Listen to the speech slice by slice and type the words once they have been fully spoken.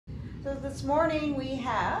So this morning we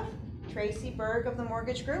have Tracy Berg of the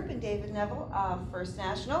Mortgage Group and David Neville of First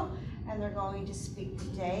National, and they're going to speak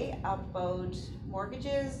today about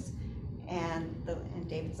mortgages, and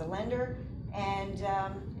David's a lender, and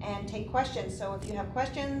take questions. So if you have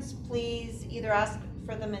questions, please either ask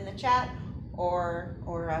for them in the chat or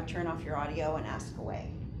turn off your audio and ask away.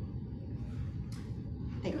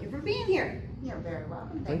 Thank you for being here. You're very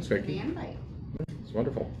welcome. Thanks, for Vicki. the invite. It's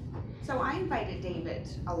wonderful. So I invited David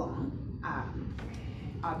along.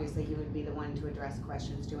 Obviously, he would be the one to address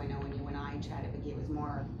questions to. I know when you and I chatted, Vicki, it was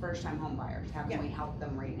more first-time home buyers. How can we help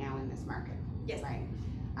them right now in this market? Yes. Right.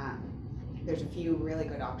 There's a few really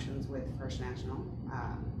good options with First National.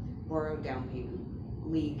 Borrowed down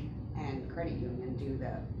payment, League, and Credit Union do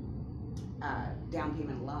the down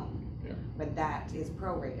payment loan. Yeah. But that is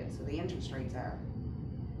prorated, so the interest rates are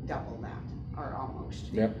double that, or almost,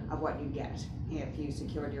 of what you get if you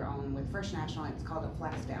secured your own with First National. It's called a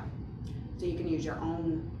flex down. So you can use your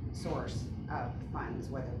own source of funds,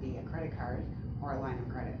 whether it be a credit card or a line of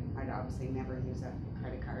credit. I'd obviously never use a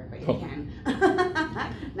credit card, but you can.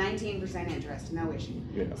 19% interest, no issue.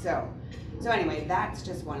 Yeah. So anyway, that's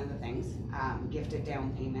just one of the things. Gifted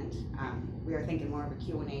down payment. We are thinking more of a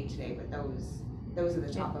Q&A today, but those are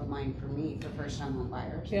the top of mind for me for first-time home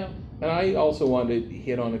buyers. Yeah, and I also wanted to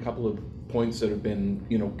hit on a couple of points that have been,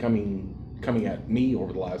 coming at me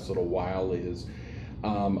over the last little while. Is a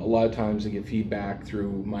lot of times I get feedback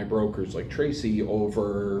through my brokers like Tracy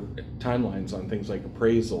over timelines on things like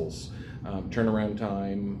appraisals, turnaround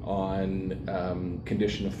time on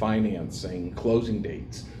condition of financing, closing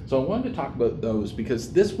dates. So I wanted to talk about those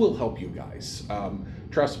because this will help you guys.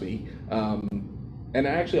 Trust me. And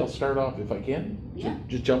actually, I'll start off if I can. Yeah.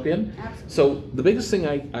 Just jump in. Absolutely. So the biggest thing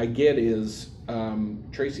I get is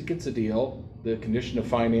Tracy gets a deal. The condition of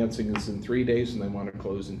financing is in 3 days, and they want to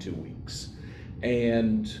close in 2 weeks,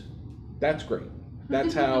 and that's great.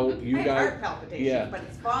 That's how you I guys. heart palpitations, but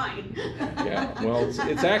it's fine. Yeah. Well,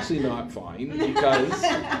 it's actually not fine because.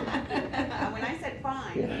 When I said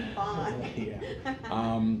fine, fine.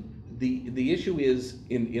 Yeah. The issue is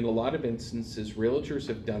in a lot of instances, realtors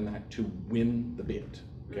have done that to win the bid.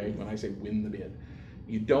 Okay, when I say win the bid,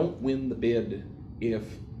 you don't win the bid if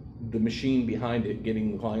the machine behind it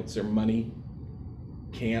getting the clients their money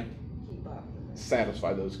can't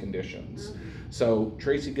satisfy those conditions. So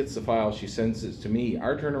Tracy gets the file, she sends it to me.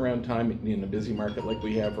 Our turnaround time in a busy market like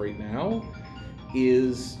we have right now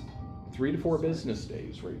is 3 to 4 business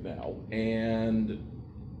days right now, and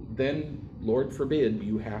then Lord forbid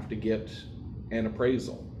you have to get an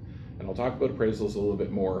appraisal, and I'll talk about appraisals a little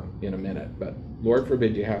bit more in a minute, but Lord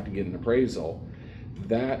forbid you have to get an appraisal.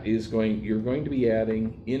 That is you're going to be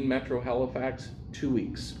adding in Metro Halifax 2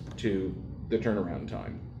 weeks to the turnaround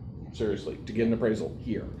time, seriously, to get an appraisal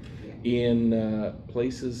here. In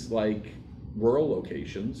places like rural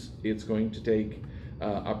locations, it's going to take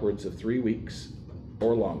upwards of 3 weeks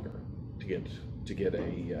or longer to get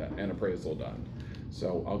an appraisal done.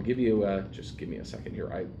 So I'll give you, just give me a second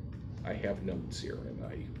here. I have notes here,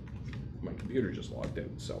 and my computer just logged out.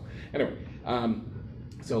 So anyway,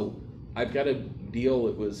 so I've got a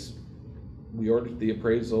deal. We ordered the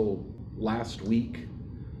appraisal last week,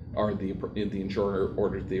 or the insurer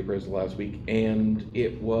ordered the appraisal last week, and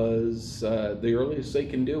it was, the earliest they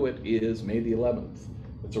can do it is May the 11th.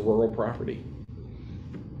 It's a rural property.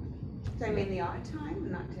 So I mean the odd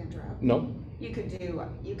time, not to interrupt. No. You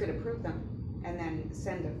could approve them and then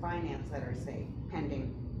send a finance letter, say,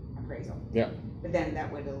 pending appraisal. Yeah. But then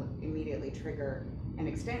that would immediately trigger an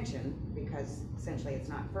extension because essentially it's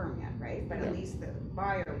not firm yet, right? But at least the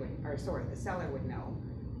the seller would know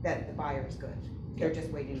that the buyer is good. They're just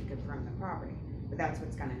waiting to confirm the property. But that's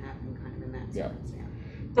what's going to happen kind of in that circumstance.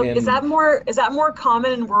 So is that more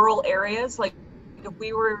common in rural areas? Like if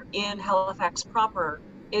we were in Halifax proper,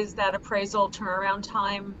 is that appraisal turnaround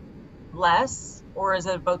time less, or is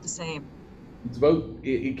it about the same? It's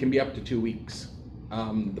it can be up to 2 weeks.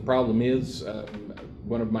 The problem is,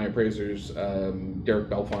 one of my appraisers, Derek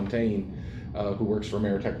Belfontaine, who works for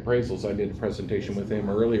Maritech Appraisals, I did a presentation with him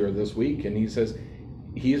earlier this week, and he says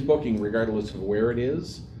he's booking, regardless of where it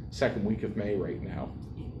is, second week of May right now.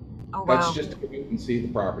 Oh, wow. That's just to go out and see the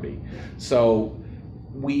property. So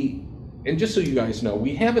and just so you guys know,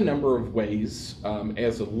 we have a number of ways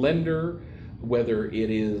as a lender, whether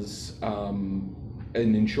it is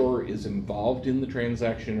an insurer is involved in the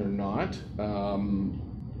transaction or not,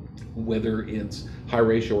 whether it's high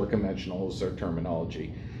ratio or conventional is our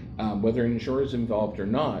terminology. Whether an insurer is involved or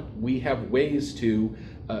not, we have ways to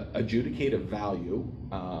adjudicate a value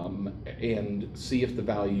and see if the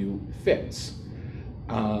value fits.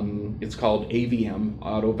 It's called AVM,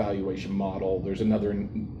 Auto Valuation Model. There's another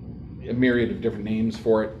a myriad of different names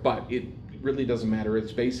for it, but it really doesn't matter.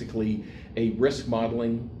 It's basically a risk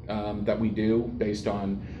modeling that we do based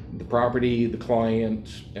on the property, the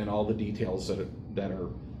client, and all the details that are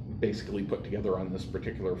basically put together on this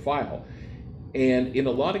particular file. And in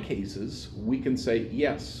a lot of cases, we can say,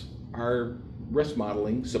 yes, our risk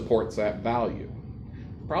modeling supports that value.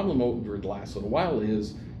 The problem over the last little while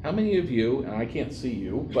is, how many of you, and I can't see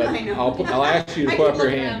you, but I'll ask you to put up your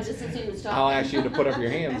hands. I'll ask you to put up your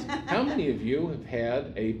hands. How many of you have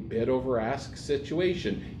had a bid over ask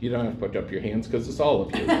situation? You don't have to put up your hands because it's all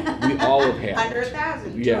of you. We all have had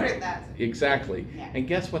 100,000, Yeah, 200,000. exactly. Yeah. And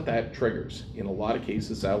guess what that triggers? In a lot of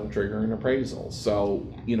cases, that will trigger an appraisal.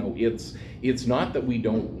 So, you know, it's not that we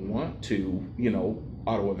don't want to, you know,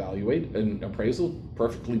 auto-evaluate. An appraisal,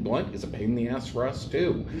 perfectly blunt, is a pain in the ass for us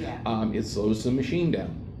too. Yeah. It slows the machine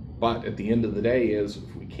down. But at the end of the day, is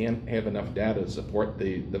if we can't have enough data to support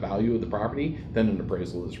the value of the property, then an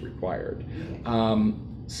appraisal is required.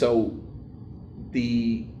 So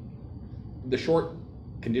the short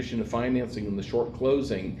condition of financing and the short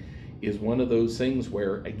closing is one of those things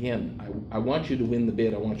where, again, I want you to win the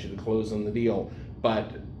bid, I want you to close on the deal,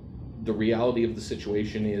 but the reality of the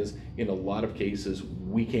situation is, in a lot of cases,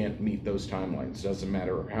 we can't meet those timelines. Doesn't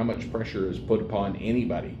matter how much pressure is put upon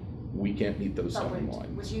anybody, we can't meet those But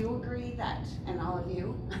timelines. would you agree that, and all of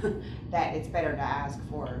you, that it's better to ask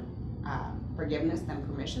for forgiveness than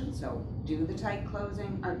permission? So do the tight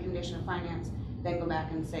closing or condition of finance, then go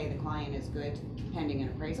back and say the client is good pending an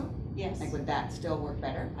appraisal? Yes, Like, would that still work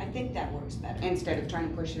better? I think that works better. Instead of trying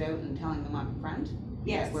to push it out and telling them up front?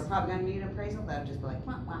 Yes. We're probably gonna need an appraisal, they'll just be like,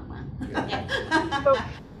 wah, wah, wah. So,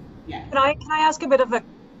 Yeah. Can I ask a bit of a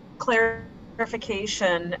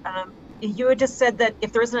clarification? You had just said that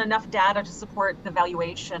if there isn't enough data to support the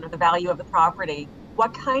valuation or the value of the property,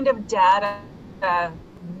 what kind of data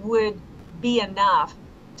would be enough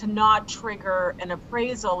to not trigger an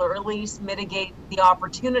appraisal, or at least mitigate the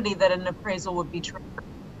opportunity that an appraisal would be triggered?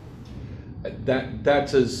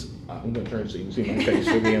 That's as, I'm gonna turn so you can see my face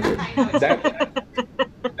for the answer.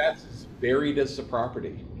 That's as varied as the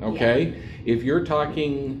property, okay? If you're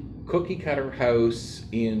talking cookie cutter house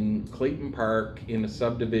in Clayton Park in a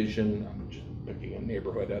subdivision, I'm just picking a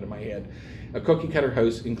neighborhood out of my head, a cookie cutter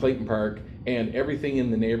house in Clayton Park, and everything in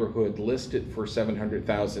the neighborhood listed for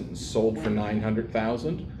 700,000 and sold for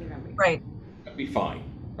 900,000, Right. that'd be fine,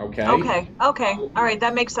 okay? Okay. All right.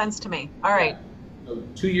 That makes sense to me. All right. So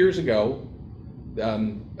 2 years ago,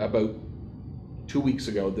 about 2 weeks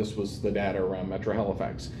ago, this was the data around Metro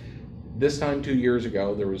Halifax. This time 2 years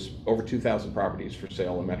ago, there was over 2,000 properties for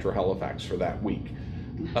sale in Metro Halifax for that week.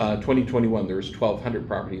 2021, there was 1,200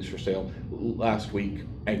 properties for sale. Last week,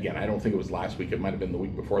 again, I don't think it was last week, it might have been the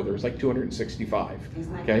week before, there was like 265.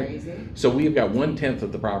 Isn't that Okay? crazy? So we've got 1/10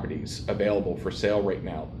 of the properties available for sale right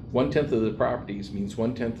now. 1/10 of the properties means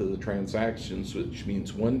 1/10 of the transactions, which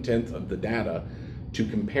means 1/10 of the data to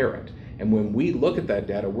compare it. And when we look at that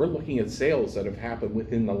data, we're looking at sales that have happened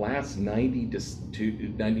within the last 90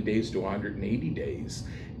 days to 180 days.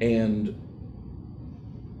 And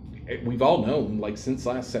we've all known, like since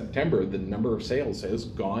last September, the number of sales has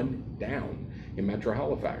gone down in Metro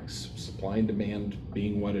Halifax, supply and demand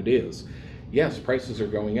being what it is. Yes, prices are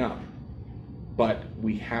going up, but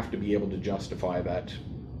we have to be able to justify that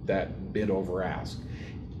bid over ask.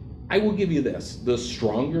 I will give you this, the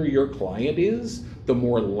stronger your client is, the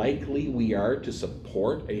more likely we are to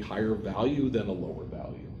support a higher value than a lower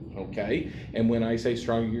value, okay? And when I say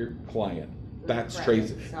stronger your client, that's Right.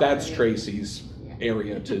 Tracy's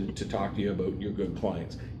area to talk to you about your good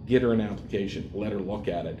clients. Get her an application, let her look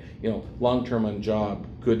at it. You know, long-term on job,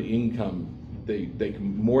 good income, they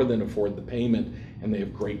can more than afford the payment, and they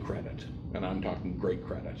have great credit, and I'm talking great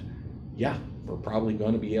credit. Yeah, we're probably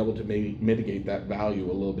going to be able to maybe mitigate that value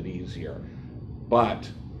a little bit easier, but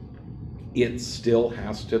it still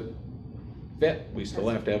has to fit. We still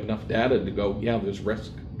have to have enough data to go, yeah, there's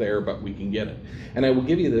risk there, but we can get it. And I will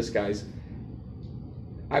give you this, guys,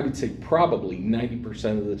 I would say probably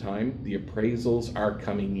 90% of the time, the appraisals are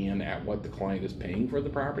coming in at what the client is paying for the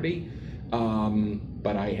property.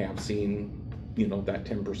 But I have seen, you know, that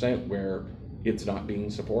 10% where it's not being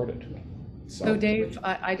supported. So Dave,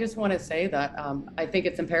 I just want to say that I think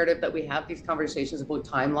it's imperative that we have these conversations about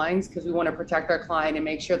timelines, because we want to protect our client and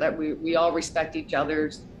make sure that we all respect each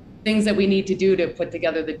other's things that we need to do to put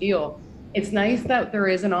together the deal. It's nice that there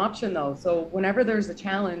is an option though. So whenever there's a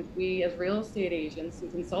challenge, we as real estate agents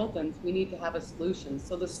and consultants, we need to have a solution.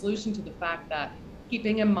 So the solution to the fact that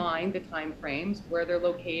keeping in mind the time frames, where they're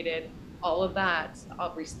located, all of that,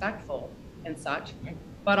 respectful and such.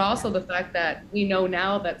 But also the fact that we know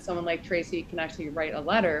now that someone like Tracy can actually write a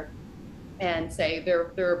letter and say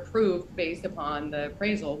they're approved based upon the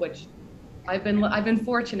appraisal, which I've been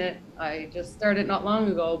fortunate. I just started not long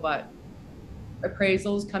ago, but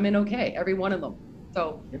appraisals come in okay, every one of them.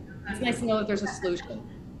 So it's nice to know that there's a solution.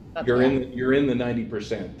 You're in the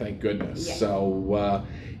 90%, thank goodness. Yeah. So,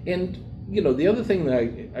 and you know, the other thing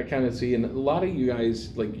that I kind of see, and a lot of you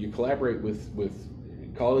guys, like, you collaborate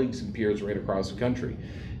with colleagues and peers right across the country.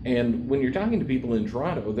 And when you're talking to people in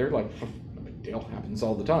Toronto, they're like, no big deal, happens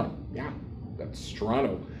all the time. Yeah, that's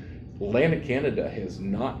Toronto. Atlantic Canada has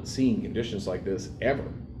not seen conditions like this ever.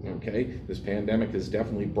 Okay, this pandemic has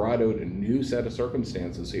definitely brought out a new set of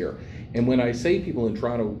circumstances here. And when I say people in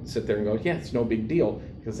Toronto sit there and go, yeah, it's no big deal,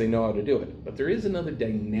 because they know how to do it. But there is another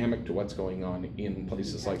dynamic to what's going on in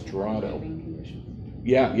places like Toronto.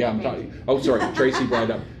 Yeah, I'm talking, oh, sorry, Tracy brought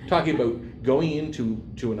up, talking about going into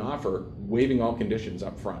an offer, waiving all conditions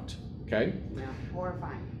up front, okay? Yeah,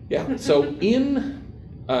 horrifying. Yeah, so in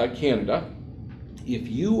Canada, if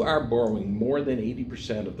you are borrowing more than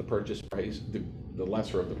 80% of the purchase price, the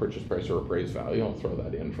lesser of the purchase price or appraised value, I'll throw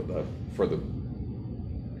that in for the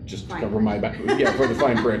just to cover my butt. Yeah, for the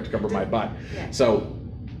fine print to cover my butt. Yeah. So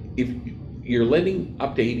if you're lending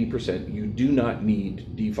up to 80%, you do not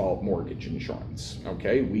need default mortgage insurance.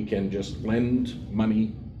 Okay, we can just lend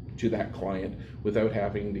money to that client without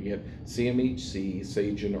having to get CMHC,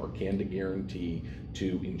 Sagen, or Canada Guarantee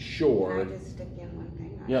to insure. Can I just stick in one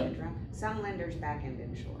thing? Yeah. Some lenders back end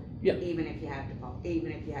insure. Yeah. Even if you have default,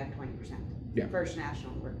 even if you have 20%. Yeah. First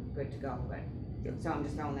National, we're good to go, but, Yeah. so I'm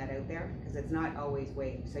just throwing that out there, because it's not always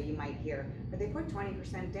waived. So you might hear, but they put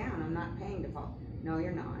 20% down, I'm not paying default. No,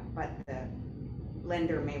 you're not, but the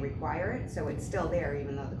lender may require it, so it's still there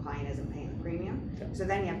even though the client isn't paying the premium. Yeah. So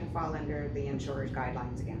then you have to fall under the insurer's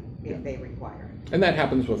guidelines again, if Yeah. they require it. And that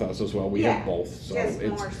happens with us as well. We Yeah, have both. So just it's,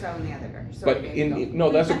 more so in the other direction. but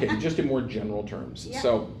no, that's okay. Just in more general terms. Yeah.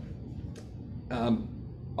 So,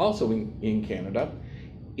 also in Canada,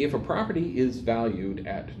 if a property is valued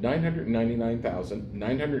at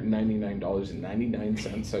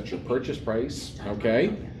 $999,999.99, that's your purchase price.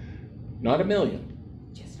 Okay, not $1 million.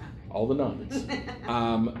 Just not. All the nines.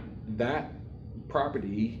 That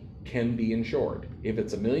property can be insured. If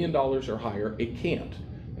it's $1 million or higher, it can't.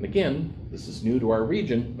 And again, this is new to our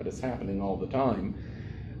region, but it's happening all the time,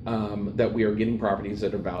 that we are getting properties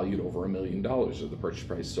that are valued over $1 million, or the purchase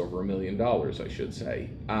price is over $1 million, I should say.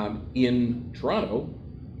 In Toronto,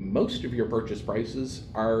 most of your purchase prices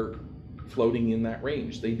are floating in that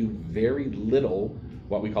range. They do very little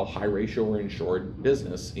what we call high ratio or insured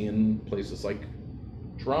business in places like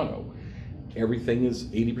Toronto. Everything is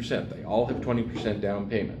 80%. They all have 20% down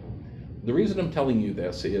payment. The reason I'm telling you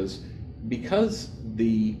this is because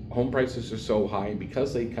the home prices are so high,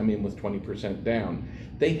 because they come in with 20% down,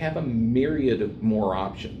 they have a myriad of more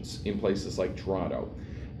options in places like Toronto.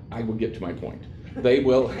 I will get to my point. They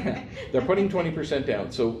will, they're putting 20%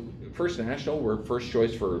 down. So First National, we're first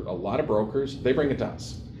choice for a lot of brokers. They bring it to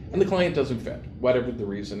us. And the client doesn't fit. Whatever the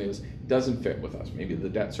reason is, doesn't fit with us. Maybe the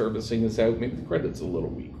debt servicing is out, maybe the credit's a little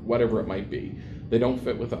weak, whatever it might be. They don't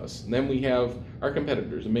fit with us. And then we have our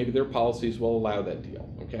competitors, and maybe their policies will allow that deal,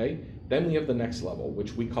 okay? Then we have the next level,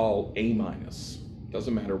 which we call A-.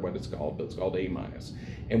 Doesn't matter what it's called, but it's called A-.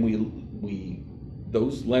 And we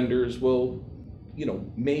those lenders will, you know,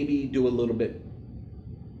 maybe do a little bit,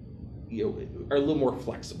 you know, are a little more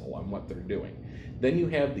flexible on what they're doing. Then you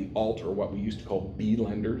have the alt, or what we used to call B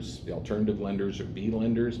lenders, the alternative lenders or B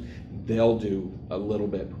lenders. They'll do a little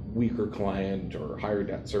bit weaker client or higher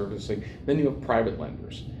debt servicing. Then you have private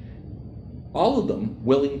lenders. All of them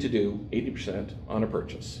willing to do 80% on a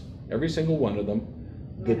purchase. Every single one of them.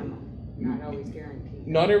 Minimum, not always guaranteed.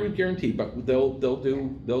 Not every guarantee, but they'll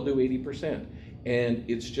do 80%. And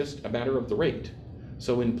it's just a matter of the rate.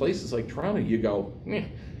 So in places like Toronto, you go,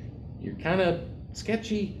 you're kind of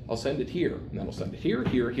sketchy, I'll send it here, and then I'll send it here,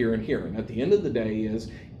 here, here, and here. And at the end of the day is,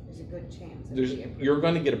 There's a good chance. you're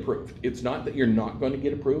going to get approved. It's not that you're not going to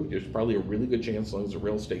get approved. There's probably a really good chance, as long as the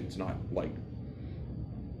real estate's not like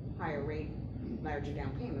Higher rate, larger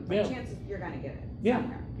down payment, but Yeah. chances you're gonna get it Yeah.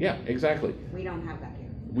 somewhere. Yeah, exactly. We don't have that here.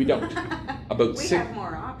 We don't. About We six- have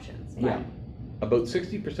more options, but Yeah, about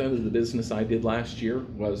 60% of the business I did last year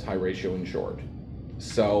was high ratio insured.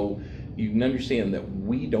 So you can understand that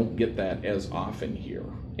we don't get that as often here.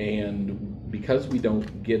 And because we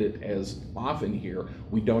don't get it as often here,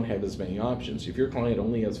 we don't have as many options. If your client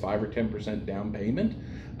only has 5 or 10% down payment,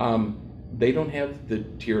 they don't have the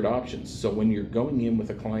tiered options. So when you're going in with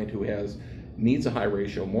a client who needs a high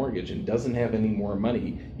ratio mortgage and doesn't have any more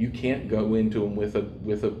money, you can't go into them with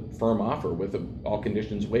a firm offer with all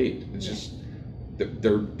conditions waived. It's just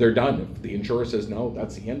they're done. If the insurer says no,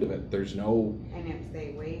 that's the end of it. There's no, And if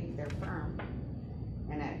they waive their firm,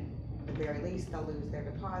 and at the very least, they'll lose their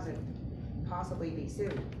deposit, possibly be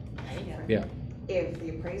sued. Right? Yeah. If the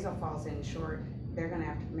appraisal falls in short, they're gonna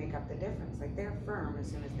have to make up the difference, like they're firm as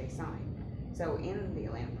soon as they sign. So in the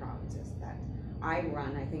Atlantic provinces that I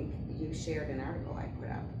run, I think you shared an article I put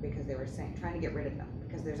up, because they were saying, trying to get rid of them,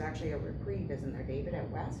 because there's actually a reprieve, isn't there, David, at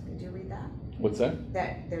West? Did you read that? what's that?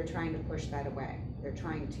 That they're trying to push that away. They're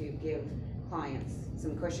trying to give clients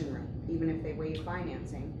some cushion room. Even if they waive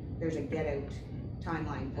financing, there's a get out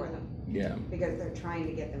timeline for them. Yeah. Because they're trying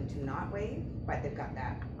to get them to not waive, but they've got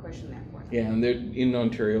that cushion there for them. Yeah, and they're, in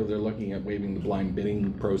Ontario, they're looking at waiving the blind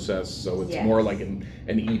bidding process, so it's Yes. more like an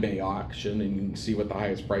eBay auction, and you can see what the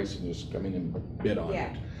highest price and just come in and bid on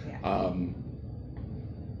Yeah, it. yeah.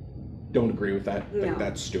 Don't agree with that. Think No.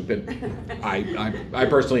 that's stupid. I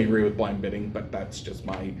personally agree with blind bidding, but that's just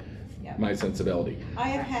my Yeah. my sensibility. I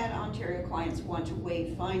have had Ontario clients want to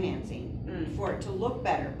waive financing for it to look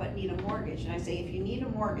better, but need a mortgage. And I say, if you need a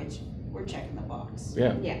mortgage, we're checking the box.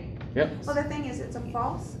 Yeah, Yeah. yeah, Well, the thing is, it's a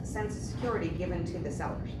false sense of security given to the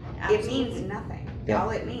sellers. It Absolutely. means nothing. Yeah. All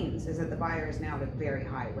it means is that the buyer is now at a very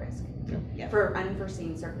high risk Yeah. for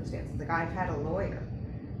unforeseen circumstances. Like, I've had a lawyer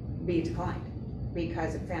be declined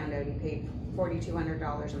because it found out he paid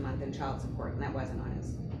 $4,200 a month in child support, and that wasn't on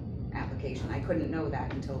his application. I couldn't know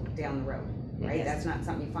that until down the road, right? Yes. That's not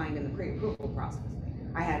something you find in the pre-approval process.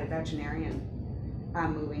 I had a veterinarian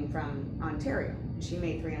moving from Ontario. She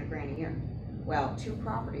made $300,000 a year. Well, 2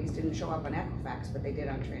 properties didn't show up on Equifax, but they did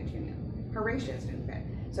on TransUnion. Her ratios didn't fit.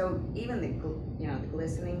 So even the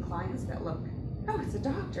glistening clients that look, oh, it's a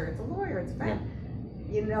doctor, it's a lawyer, it's a vet.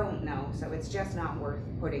 You don't know, so it's just not worth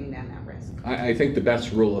putting them at risk. I think the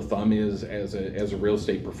best rule of thumb is, as a real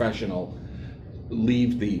estate professional,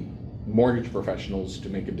 leave the mortgage professionals to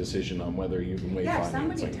make a decision on whether you can waive Yeah, if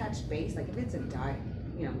somebody financing. touched base, like if it's a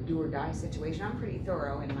do or die situation, I'm pretty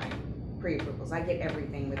thorough in my pre-approvals. I get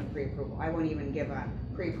everything with pre-approval. I won't even give a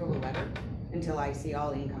pre-approval letter until I see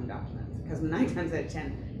all income documents, because 9 times out of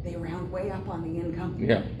 10, they round way up on the income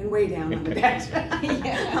Yeah. and way down on the debt.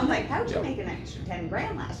 Yeah. I'm like, how'd you Yeah. make an extra 10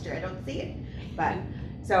 grand last year? I don't see it. But,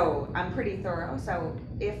 so I'm pretty thorough. So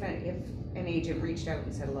if an agent reached out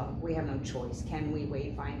and said, look, we have no choice, can we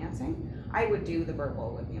waive financing? I would do the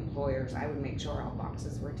verbal with the employers. I would make sure all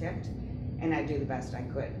boxes were ticked, and I'd do the best I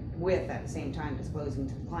could, with at the same time disclosing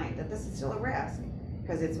to the client that this is still a risk,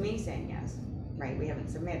 because it's me saying yes, right? We haven't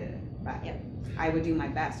submitted it, but Yep. I would do my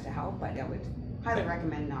best to help, but I would highly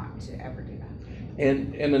recommend not to ever do that.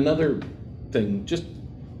 And another thing, just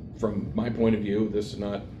from my point of view, this is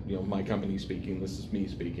not my company speaking. This is me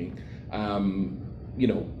speaking.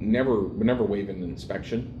 Never waive an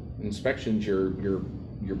inspection. Inspection's your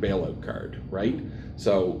bailout card, right?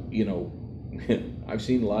 So I've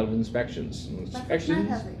seen a lot of inspections. But Inspections.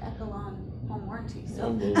 has the Echelon home warranty, so.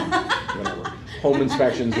 Oh, well, whatever. Home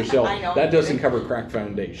inspections are still, I know. that doesn't cover crack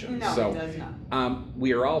foundations. No, So, it does not.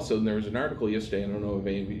 we are also, and there was an article yesterday, I don't know if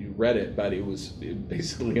any of you read it, but it was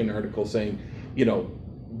basically an article saying,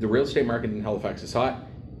 the real estate market in Halifax is hot.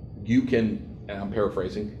 You can, and I'm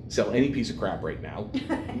paraphrasing, sell any piece of crap right now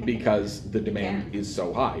because the demand is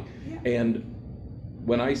so high. Yeah. And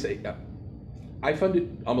when I say, I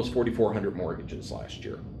funded almost 4,400 mortgages last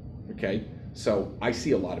year, okay? So I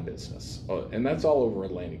see a lot of business, and that's all over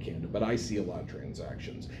Atlantic Canada, but I see a lot of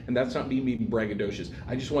transactions. And that's not me being braggadocious.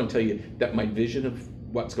 I just want to tell you that my vision of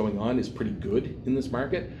what's going on is pretty good in this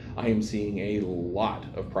market. I am seeing a lot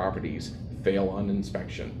of properties fail on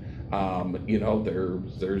inspection.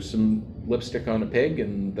 There's some lipstick on a pig,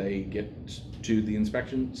 and they get to the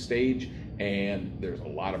inspection stage, and there's a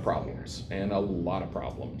lot of problems,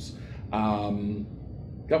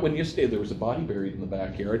 Got one yesterday, there was a body buried in the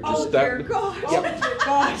backyard. Oh, Just dear that, God. Yep.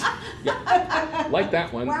 Oh, dear God. like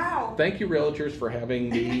that one. Wow. Thank you, realtors, for having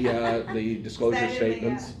the disclosure Is that in the,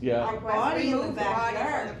 statements. Yeah. Request Body in the remove the body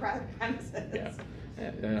backyard. from the premises. Yeah.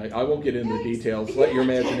 And I won't get into the Yikes. details. Let your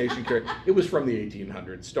imagination carry. It was from the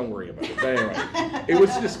 1800s. Don't worry about it. But anyway, it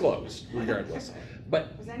was disclosed regardless.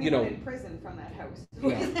 But Was anyone in prison from that house?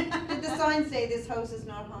 Yeah. Did the sign say this house is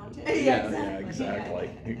not haunted? Yeah,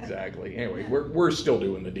 exactly. Anyway, we're still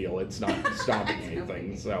doing the deal. It's not stopping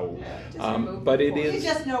anything. So, Just remove but the it body. You is.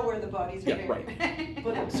 just know where the bodies are Yeah, buried. right.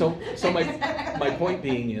 But- So my point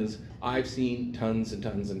being is, I've seen tons and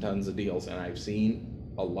tons and tons of deals, and I've seen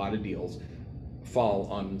a lot of deals fall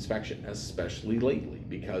on inspection, especially lately,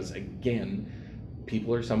 because again,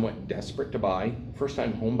 people are somewhat desperate to buy.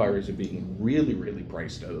 First-time home buyers are being really, really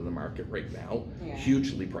priced out of the market right now, Yeah.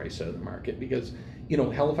 hugely priced out of the market because, you know,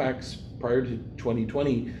 Halifax prior to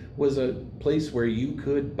 2020 was a place where you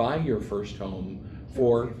could buy your first home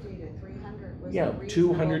for 250 to 300 was yeah, a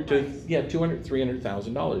 200 to reasonable price. yeah,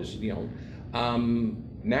 $200,000-$300,000. You know,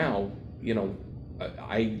 now, you know,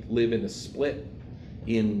 I live in a split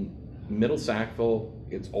in Middle Sackville.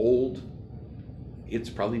 It's old. It's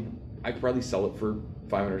probably I could probably sell it for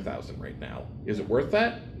 500,000 right now. Is it worth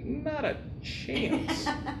that? Not a chance.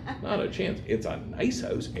 Not a chance. It's a nice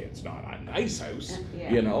house. It's not a nice house.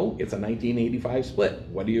 Yeah. You know, it's a 1985 split.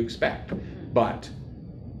 What do you expect? But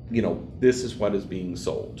you know, this is what is being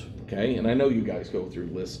sold, okay? And I know you guys go through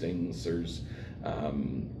listings. There's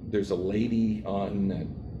a lady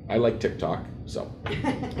on, I like TikTok, so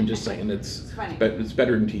I'm just saying It's funny. it's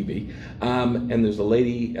better than TV. And there's a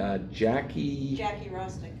lady, Jackie Jackie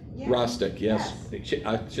Rostick. Yeah. Rostick, yes.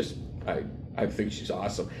 Yes. I think she's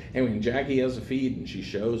awesome. Anyway, and Jackie has a feed and she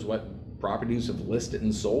shows what properties have listed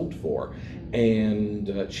and sold for.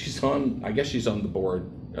 And she's on, I guess she's on the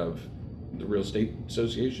board of the Real Estate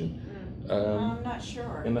Association. I'm not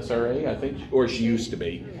sure. MSRA, I think, or she used to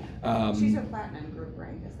be. Yeah. She's a platinum group,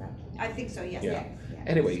 right? Is that? I think so, yes. Yeah. Yes, yes.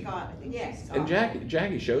 Anyway, Scott, I think Yes. she's and Scott.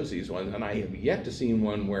 Jackie shows these ones, and I have yet to see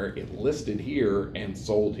one where it listed here and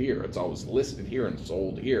sold here. It's always listed here and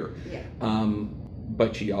sold here. Yeah.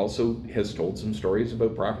 But she also has told some stories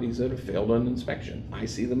about properties that have failed on inspection. I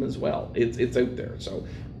see them as well. It's out there. So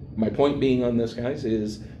my point being on this, guys,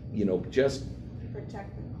 is, you know, just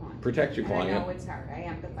Protect the client. protect your And I client. know it's hard. I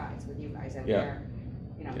empathize with you guys out Yeah. there,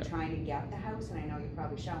 you know, Yeah. trying to get the house, and I know you're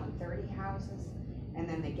probably showing 30 houses, and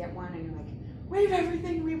then they get one, and you're like, we have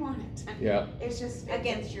everything we wanted. Yeah. It's just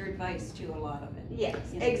Against your advice too, a lot of it. Yes,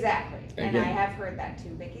 You know. exactly. And I Again. have heard that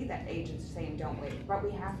too, Vicki, that agents are saying, don't wait, but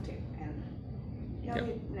we have to, and, no,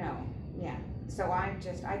 Yeah. no, yeah. So I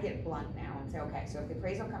get blunt now and say, okay, so if the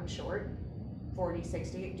appraisal comes short, 40,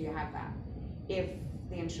 60, do you have that? If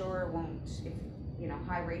the insurer won't, if, you know,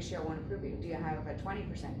 high ratio won't approve it, do you have a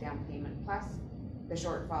 20% down payment plus the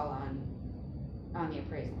shortfall on the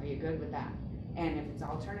appraisal? Are you good with that? And if it's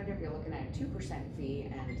alternative, you're looking at a 2% fee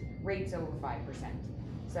and rates over 5%.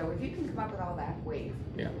 So if you can come up with all that, wave.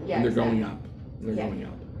 Yeah. Yeah, And they're going exactly. up. They're Yeah. going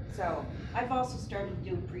up. So, I've also started to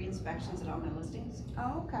do pre-inspections at all my listings,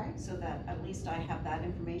 oh, okay. so that at least I have that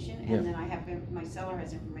information, Yeah. and then I have, my seller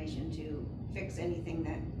has information to fix anything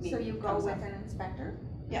that So maybe you go comes with up. an inspector?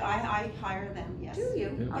 Yeah, I hire them, yes. Do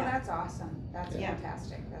you? Yeah. Oh, that's awesome. That's Yeah.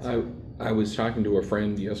 fantastic. That's I, I was talking to a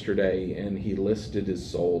friend yesterday, and he listed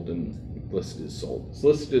his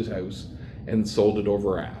listed his house and sold it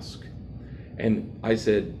over ask. And I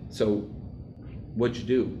said, so what'd you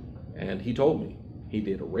do? And he told me. He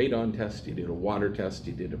did a radon test, he did a water test,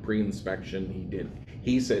 he did a pre-inspection,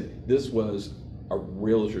 he said this was a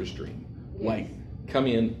realtor's dream. Yes. Like, come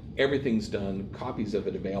in, everything's done, copies of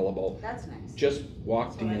it available. That's nice. Just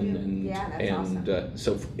walked That's what I in do. and Yeah, that's awesome.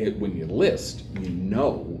 so when you list, you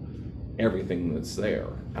know everything that's there.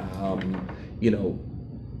 You know,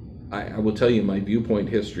 I will tell you, my viewpoint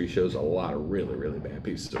history shows a lot of really, really bad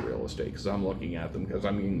pieces of real estate because I'm looking at them because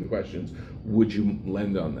I'm getting the questions, would you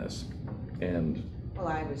lend on this? And Well,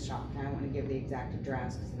 I was shocked. I don't want to give the exact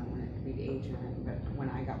address because I don't want it to be the age or anything, but when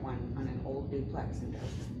I got one on an old duplex in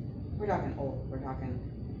Dothan, we're talking old, we're talking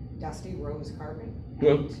dusty rose carpet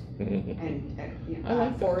and, you I know,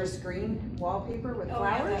 like that. forest green wallpaper with Oh,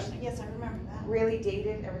 yeah, flowers. yes, I remember that. Really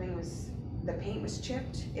dated, everything was, the paint was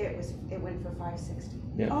chipped, it went for $560.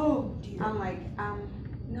 Yeah. Oh, dear. I'm like,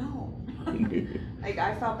 no. Like,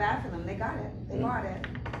 I felt bad for them, they got it, they Yeah. bought it,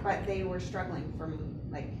 but they were struggling from,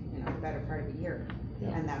 like, you know, the better part of a year. Yeah.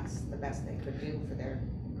 And that's the best they could do for their,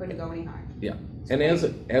 couldn't go any higher. Yeah. It's And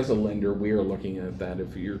great. as a lender, we are looking at that.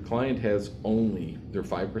 If your client has only their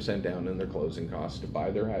 5% down in their closing costs to buy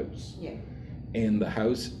their house, Yeah. and the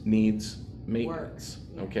house needs maintenance,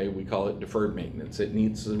 yeah. okay, we call it deferred maintenance. It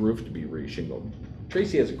needs the roof to be reshingled.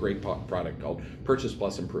 Tracy has a great product called Purchase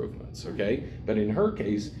Plus Improvements, okay? But in her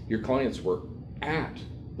case, your clients were at their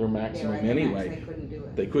They were maximum at the max, anyway. They couldn't do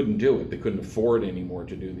it. They couldn't do it. They couldn't afford anymore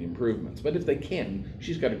to do the improvements. But if they can,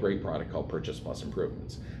 she's got a great product called Purchase Plus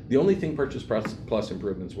Improvements. The only thing Purchase Plus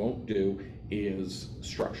Improvements won't do is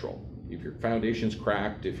structural. If your foundation's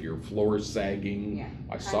cracked, if your floor's sagging, Yeah.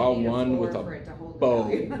 I Kinda saw need a one floor with for a it to hold the bow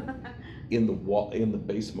value. in the wall, in the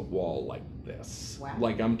basement wall like this. Wow.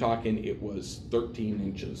 Like I'm talking, it was 13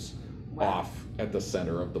 inches Wow. off at the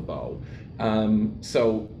center of the bow.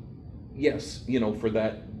 So yes, you know, for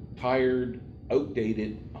that tired,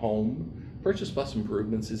 outdated home, Purchase Plus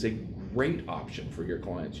Improvements is a great option for your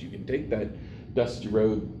clients. You can take that dusty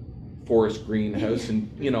road forest greenhouse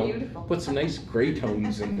and, you know, Beautiful. put some nice gray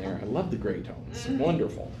tones in there. I love the gray tones,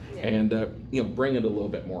 wonderful. Yeah. And, you know, bring it a little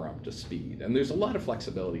bit more up to speed. And there's a lot of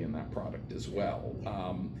flexibility in that product as well,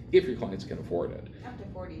 if your clients can afford it. Up to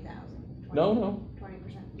 40,000. No, 20%.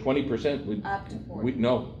 20%, Up to 40. we,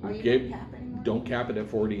 no, Oh, we you gave, don't cap anymore? don't cap it at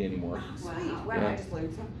 40 anymore. Oh, sweet. Wow. Wow, Yeah. I just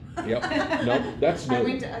learned something. Yep, no, that's I new.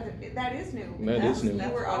 went to other, that is new. That is new. You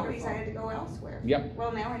That's were always, wonderful. I had to go elsewhere. Yep.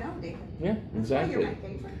 Well, now I know, David. Yeah, That's why exactly. you're my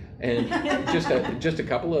favorite. And just a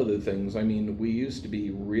couple other things. I mean, we used to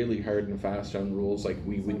be really hard and fast on rules. Like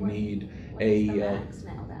we So would what- need What is the a max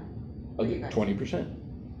now then? For you guys? 20%.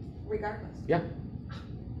 Regardless? Yeah.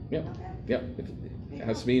 Yeah. Okay. Yep. It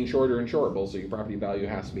has to be insured or insurable, so your property value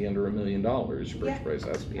has to be under $1 million. Your purchase Yeah. price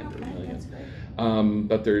has to be under $1 Okay, million. that's great.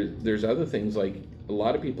 But there's other things like a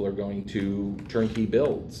lot of people are going to turnkey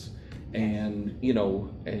builds, and you know,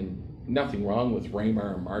 and nothing wrong with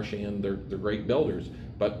Raymar and Marchand. They're great builders,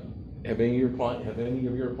 but have any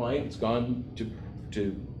of your clients gone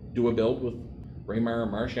to do a build with Raymar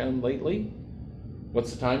and Marchand lately?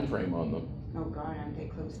 What's the time frame on them? Oh, God, aren't they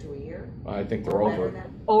close to a year? I think they're Or better over.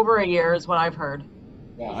 than- Over a year is what I've heard.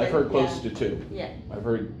 Yeah, I've heard close to 2. Yeah, I've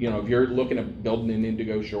heard, you know, if you're looking at building in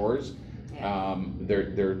Indigo Shores, yeah.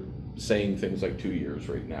 they're saying things like 2 years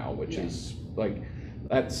right now, which Yeah. is like,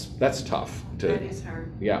 that's tough to, That is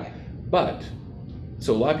hard. yeah. But,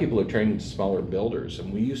 so a lot of people are turning to smaller builders,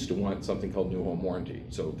 and we used to want something called new home warranty.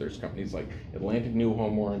 So there's companies like Atlantic New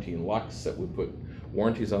Home Warranty and Lux that would put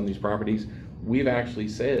warranties on these properties. We've actually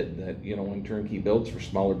said that, you know, when turnkey builds for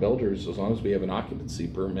smaller builders, as long as we have an occupancy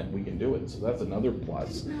permit, we can do it. So that's another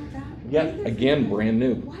plus. Didn't know that. Yeah, Why does- again, brand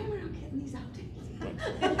new. Why am I not getting these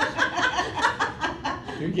outtakes?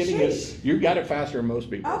 You're getting it, you got it faster than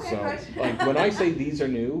most people, Okay, so, good. like, when I say these are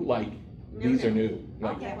new, like, these are new,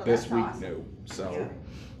 like, Okay, well, this that's week awesome. new, so, Yeah.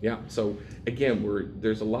 yeah, so, again,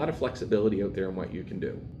 there's a lot of flexibility out there in what you can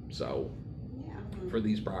do, so, Yeah. for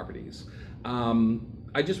these properties.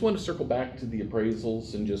 I just want to circle back to the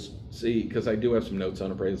appraisals and just see, because I do have some notes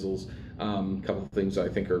on appraisals, a couple of things I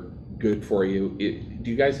think are good for you.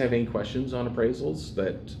 Do you guys have any questions on appraisals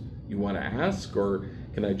that you want to ask, or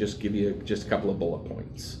can I just give you just a couple of bullet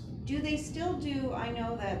points? Do they still do, I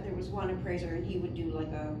know that there was one appraiser and he would do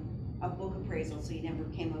like a book appraisal, so you never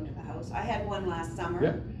came out to the house. I had one last Yeah.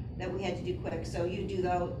 summer that we had to do quick, so you do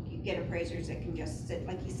though, you get appraisers that can just sit,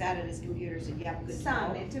 like he sat at his computer and said, yeah, good to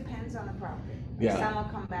Some, go. it depends on the property. Yeah. Some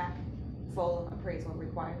will come back full appraisal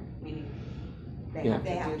required, meaning they Yeah. have They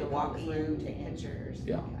to have do the to go walkthrough, in take and- pictures,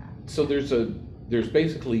 Yeah. all that. So there's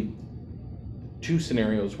basically 2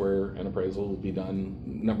 scenarios where an appraisal will be done.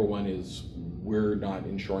 Number one is we're not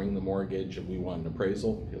insuring the mortgage and we want an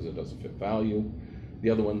appraisal because it doesn't fit value. The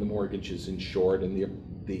other one, the mortgage is insured and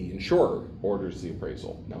the insurer orders the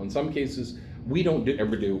appraisal. Now, in some cases, we don't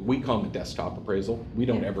we call them a desktop appraisal. We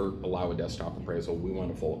don't ever allow a desktop appraisal. We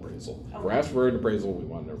want a full appraisal. If we're Okay. asked for an appraisal, we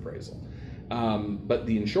want an appraisal. But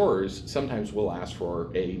the insurers sometimes will ask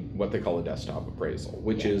for what they call a desktop appraisal,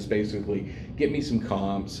 which is basically get me some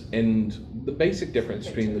comps, and the basic difference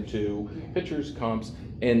between the two, pictures, comps,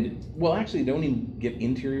 and well, actually, they don't even get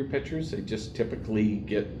interior pictures. They just typically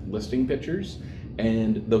get listing pictures,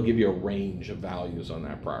 and they'll give you a range of values on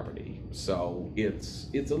that property. So it's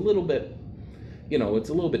a little bit, you know, it's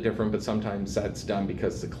a little bit different, but sometimes that's done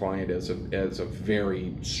because the client is a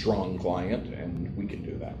very strong client, and we can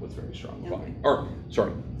do that with very strong client. Or,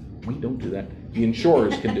 sorry, we don't do that. The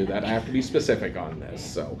insurers can do that. I have to be specific on this,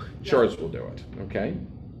 so insurers will do it, okay?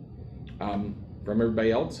 From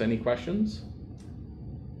everybody else, any questions?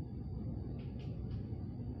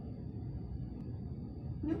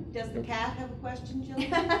 Does the cat have a question, Jill?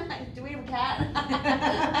 Do we have a cat?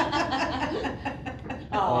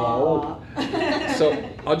 Oh. So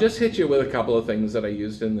I'll just hit you with a couple of things that I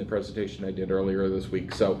used in the presentation I did earlier this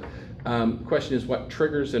week. So question is, what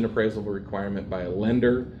triggers an appraisal requirement by a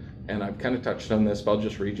lender? And I've kind of touched on this, but I'll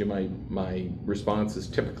just read you my responses.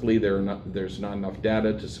 Typically, there's not enough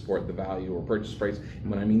data to support the value or purchase price.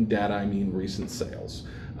 And when I mean data, I mean recent sales.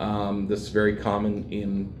 This is very common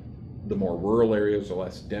in the more rural areas or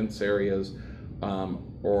less dense areas,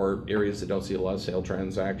 or areas that don't see a lot of sale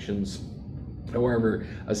transactions. However,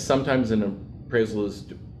 sometimes an appraisal is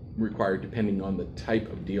required depending on the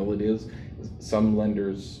type of deal it is. Some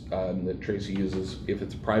lenders that Tracy uses, if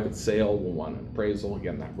it's a private sale, will want an appraisal.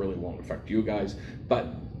 Again, that really won't affect you guys, but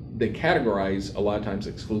they categorize a lot of times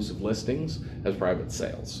exclusive listings as private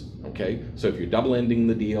sales. Okay, so if you're double ending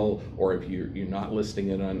the deal, or if you're not listing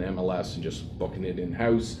it on MLS and just booking it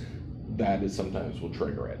in-house, that is sometimes will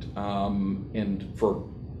trigger it. And for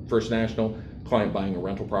First National, client buying a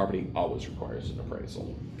rental property always requires an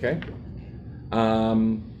appraisal. Okay.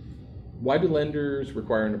 why do lenders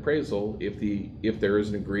require an appraisal if there is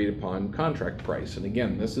an agreed upon contract price? And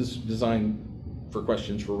again, this is designed for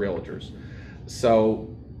questions for realtors.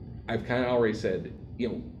 So I've kind of already said,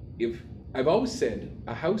 if I've always said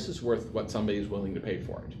a house is worth what somebody is willing to pay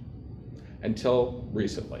for it. Until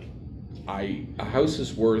recently, a house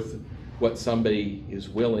is worth what somebody is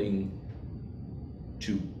willing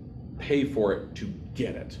to pay for it to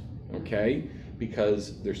get it, okay?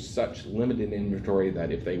 Because there's such limited inventory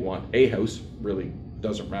that if they want a house, really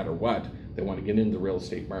doesn't matter what, they want to get into the real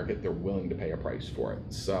estate market, they're willing to pay a price for it.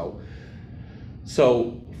 So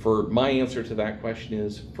for my answer to that question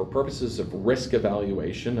is, for purposes of risk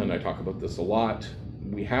evaluation, and I talk about this a lot,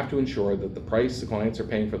 we have to ensure that the price the clients are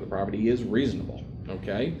paying for the property is reasonable,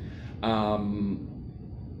 okay?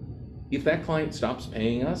 If that client stops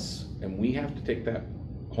paying us and we have to take that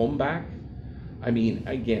home back, I mean,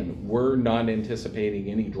 again, we're not anticipating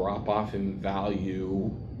any drop off in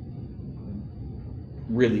value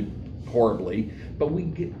really horribly, but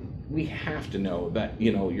we have to know that,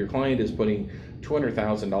 your client is putting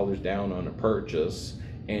 $200,000 down on a purchase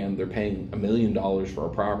and they're paying $1 million for a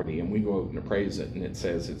property, and we go out and appraise it and it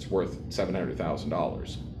says it's worth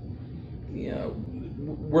 $700,000.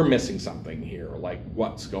 We're missing something here. Like,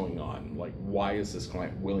 what's going on? Like, why is this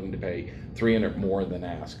client willing to pay $300 more than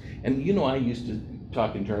ask? And I used to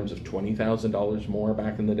talk in terms of $20,000 more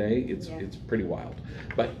back in the day. It's pretty wild.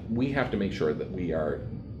 But we have to make sure that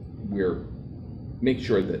we're making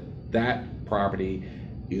sure that property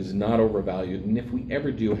is not overvalued, and if we ever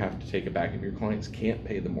do have to take it back, if your clients can't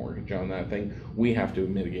pay the mortgage on that thing, we have to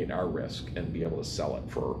mitigate our risk and be able to sell it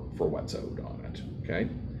for what's owed on it, okay?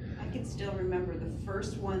 I can still remember the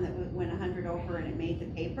first one that went 100 over and it made the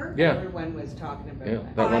paper. Yeah. Everyone was talking about Yeah,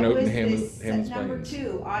 that. that one out in Hammond's Hammond's number Plains.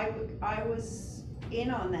 2. I was in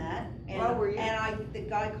on that, and Oh, were you? the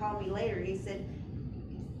guy called me later. He said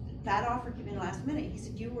that offer came in last minute. He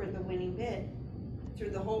said you were the winning bid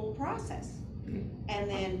through the whole process, and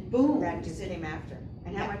then boom, That he just said, came after.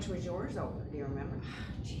 And how Yeah. much was yours over? Do you remember?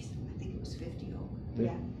 Jeez, I think it was 50 over.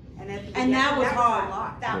 Yeah. And And that was a hot.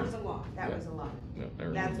 lot. That was a lot. That Yeah. was a lot. No, I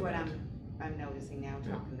remember That's what that. I'm noticing now,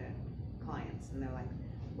 talking to clients, and they're like,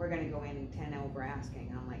 we're gonna go in 10 over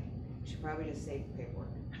asking. I'm like, you should probably just save the paperwork.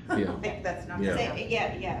 Yeah. Like, that's not Yeah. gonna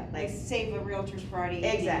happen. Like Like- save a realtor's Friday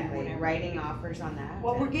evening or Exactly, whatever. writing offers on that.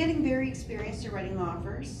 Well, we're getting very experienced at writing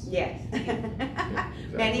offers. Yes.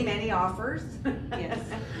 exactly. Many offers. Yes.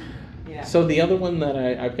 Yeah. So the other one that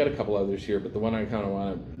I've got a couple others here, but the one I kind of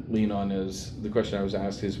want to lean on is, the question I was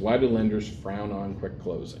asked is, why do lenders frown on quick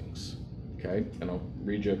closings? Okay, and I'll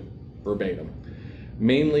read you verbatim.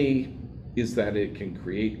 Mainly is that it can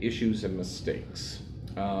create issues and mistakes.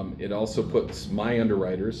 It also puts my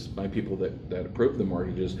underwriters, my people that approve the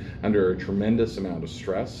mortgages, under a tremendous amount of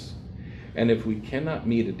stress. And if we cannot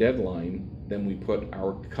meet a deadline, then we put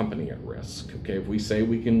our company at risk. Okay, if we say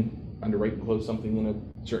we can underwrite and close something in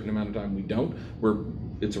a certain amount of time, we don't,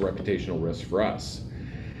 it's a reputational risk for us.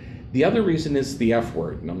 The other reason is the F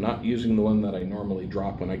word, and I'm not using the one that I normally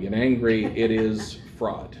drop when I get angry. It is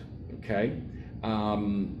fraud, okay?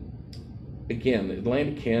 Again,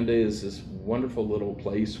 Atlantic Canada is this wonderful little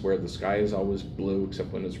place where the sky is always blue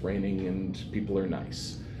except when it's raining and people are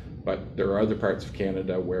nice. But there are other parts of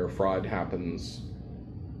Canada where fraud happens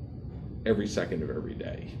every second of every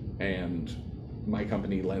day. And my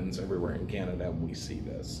company lends everywhere in Canada, and we see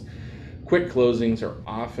this. Quick closings are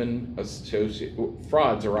often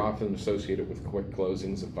frauds are often associated with quick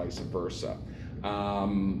closings and vice versa.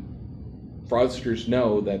 Fraudsters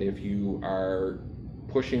know that if you are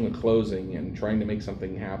pushing a closing and trying to make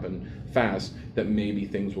something happen fast, that maybe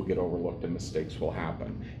things will get overlooked and mistakes will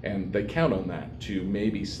happen. And they count on that to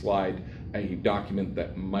maybe slide a document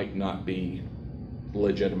that might not be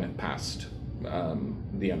legitimate past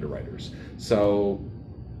the underwriters. So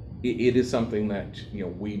it is something that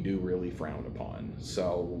we do really frown upon.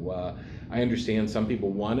 So I understand some people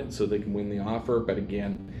want it so they can win the offer, but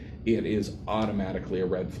again, it is automatically a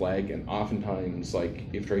red flag. And oftentimes, like,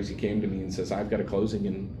 if Tracy came to me and says, I've got a closing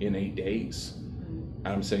in 8 days, and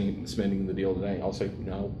I'm saying spending the deal today, I'll say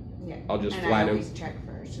no. Yeah. I'll just and flat I out. always check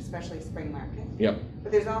first, especially spring market. Yep.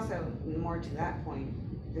 But there's also more to that point.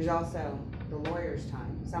 There's also the lawyer's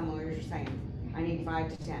time. Some lawyers are saying, I need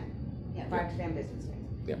 5 to 10. Yeah. 5 to 10 business days.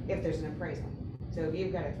 Yeah. If there's an appraisal. So if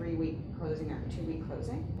you've got a 3-week closing or a 2-week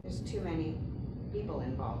closing, there's too many people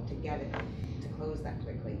involved to get it to close that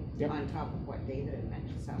quickly. Yep. On top of what David had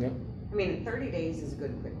mentioned. So, Yep. I mean, 30 days is a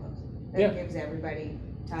good quick close. That Yeah. gives everybody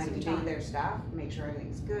time Some to time. do their stuff, make sure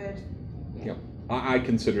everything's good. Yep. I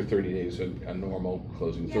consider 30 days a normal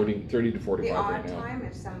closing. Yeah. 30 to 45 The right odd now. time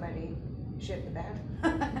if somebody shit the bed,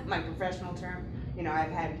 my professional term,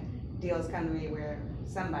 I've had deals come to me where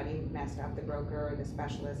somebody messed up, the broker or the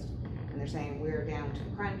specialist, and they're saying, we're down to the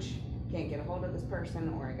crunch, can't get a hold of this person,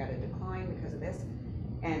 or I got a decline because of this,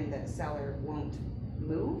 and the seller won't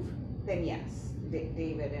move, then yes,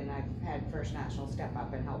 David and I've had First National step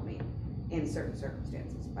up and help me in certain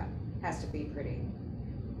circumstances, but has to be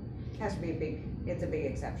it's a big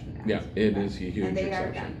exception. to Yeah, us. it But- is a huge And they are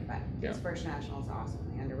exception. done, but this First National is awesome,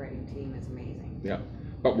 the underwriting team is amazing. Yeah,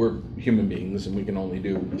 but we're human beings and we can only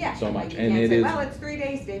do Yeah, so like much, you and can't it say, is. well, it's 3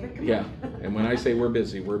 days, David, come Yeah, on. and when I say we're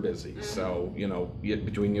busy, so, you know, yet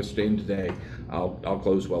between yesterday and today, I'll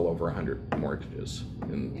close well over 100 mortgages.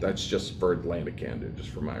 And that's just for Atlantic Canada, just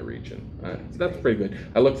for my region. That's pretty good.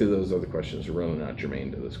 I looked at those other questions, are really not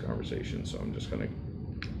germane to this conversation, so I'm just gonna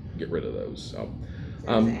get rid of those, so.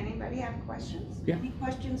 Does anybody have questions? Yeah. Any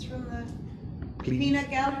questions from the Please. peanut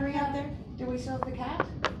gallery out there? Do we still have the cat?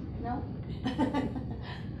 No?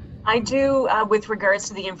 I do, with regards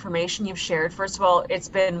to the information you've shared. First of all, it's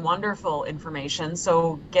been wonderful information.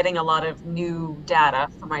 So getting a lot of new data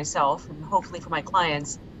for myself and hopefully for my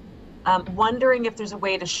clients. Wondering if there's a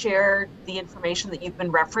way to share the information that you've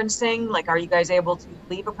been referencing. Like, are you guys able to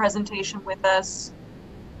leave a presentation with us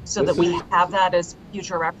so that we have that as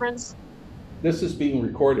future reference? This is being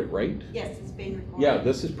recorded, right? Yes, it's being recorded. Yeah,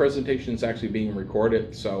 this presentation is actually being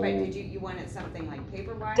recorded, so. But did you wanted something like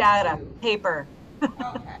paper-wise? Data, to- paper.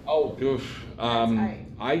 Okay. Oh, oof, That's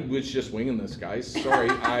I was just winging this, guys,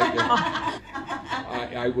 sorry,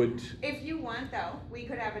 I would, If you want though, we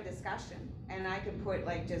could have a discussion and I could put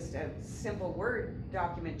like just a simple Word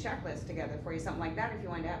document checklist together for you, something like that, if you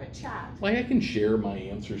wanted to have a chat. like, I can share my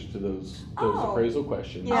answers to those Oh. appraisal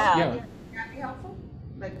questions. Yeah. Would that be helpful?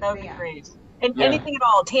 Like, That would be yeah. great. And Yeah. anything at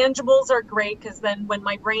all. Tangibles are great because then when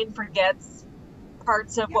my brain forgets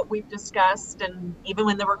parts of what we've discussed and even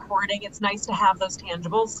when the recording, it's nice to have those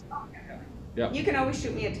tangibles. Yeah. You can always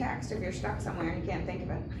shoot me a text if you're stuck somewhere and you can't think of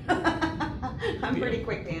it. I'm pretty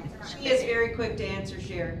quick to answer. She is very quick to answer,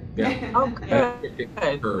 Sharon. Yeah. Oh, good,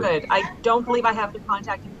 good. I don't believe I have the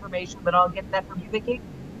contact information, but I'll get that from you, Vicki.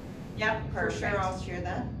 Yep, for Perfect. sure, I'll share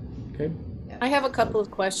that. Okay. I have a couple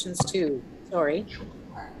of questions too, sorry.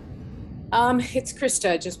 It's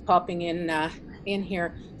Krista just popping in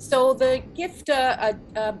here. So the gift,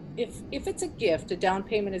 if it's a gift, a down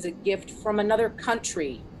payment is a gift from another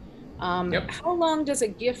country, Yep. how long does a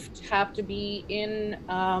gift have to be in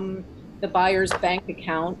the buyer's bank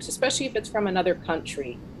account, especially if it's from another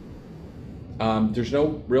country? There's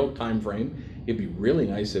no real time frame. It'd be really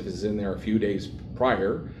nice if it's in there a few days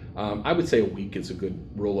prior. I would say a week is a good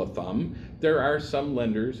rule of thumb. There are some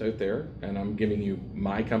lenders out there, and I'm giving you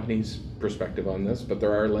my company's perspective on this, but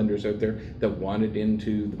there are lenders out there that want it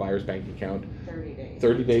into the buyer's bank account 30 days.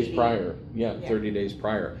 30 days TD. prior. Yeah, Yeah. 30 days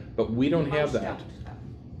prior. But we don't have Most that. don't,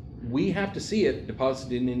 though. We have to see it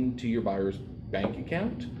deposited into your buyer's bank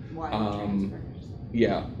account. Wire Um, transfers.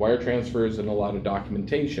 Yeah, wire transfers and a lot of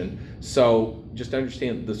documentation. So just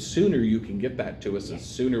understand, the sooner you can get that to us, the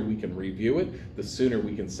sooner we can review it, the sooner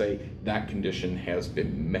we can say that condition has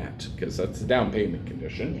been met, because that's the down payment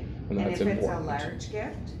condition, and And that's if it's a important. large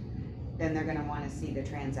gift, then they're gonna wanna see the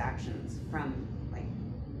transactions from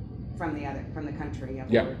the country of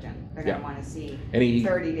Yeah. origin. They're Yeah. gonna wanna see Any,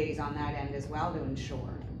 30 days on that end as well to ensure.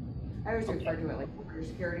 I always refer to it like border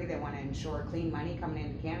security, they wanna ensure clean money coming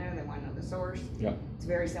into Canada, they wanna know the source. Yeah. It's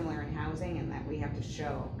very similar in housing in that we have to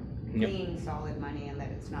show Yep. clean, solid money and that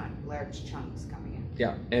it's not large chunks coming in.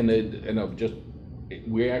 yeah,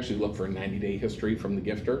 we actually look for a 90-day history from the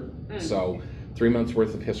gifter. So 3 months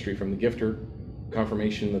worth of history from the gifter,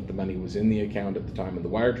 confirmation that the money was in the account at the time of the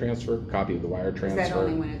wire transfer, copy of the wire Is that only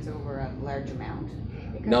transfer. when it's over a large amount?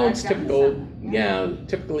 Because No, I've it's done typical, some, yeah,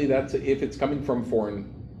 typically that's, if it's coming from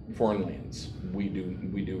foreign lands, we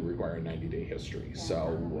do require a 90-day history.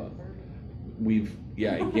 So we've,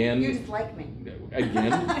 yeah, You again, just like me.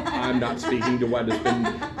 I'm not speaking to what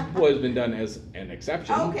has been done as an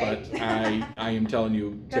exception, Okay. but I am telling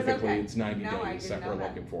you, That's typically okay. it's 90 No, I days didn't that we're know that.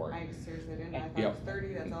 looking for. I seriously didn't, I thought Yep. it was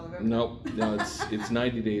 30, that's all I've ever. No, it's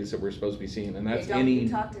 90 days that we're supposed to be seeing, and that's Hey, don't any. you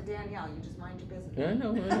talk to Danielle, you just mind your business. I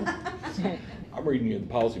know. I'm reading you the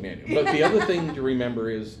policy manual. But the other thing to remember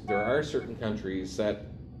is there are certain countries that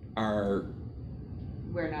are,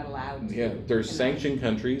 We're not allowed to. yeah, there's sanctioned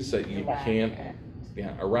countries that you Iraq, can't,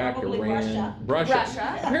 yeah, Iraq, Probably Iran,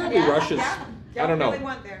 Russia. Apparently Yeah, Russia's, yeah. I don't know. Really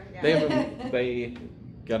want there, yeah. they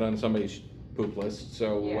got on somebody's poop list,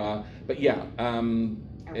 so, Yeah. but yeah, and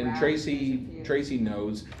Iraq, there's a Tracy few.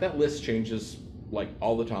 knows, that list changes like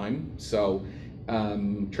all the time, so,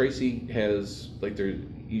 Tracy has, like,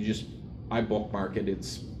 I bookmark it,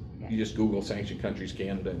 it's You just Google sanctioned countries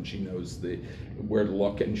Canada and she knows where to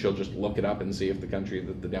look, and she'll just look it up and see if the country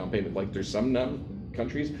that the down payment, like there's some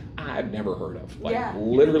countries I've never heard of, like Yeah.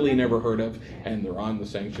 literally never heard of, and they're on the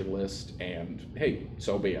sanction list, and hey,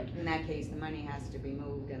 so be it. In that case, the money has to be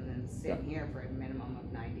moved and then sit here for a minimum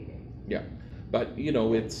of 90 days. Yeah, but you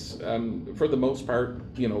know, it's for the most part,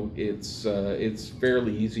 you know, it's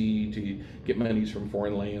fairly easy to get monies from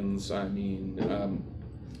foreign lands. I mean,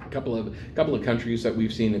 a couple of countries that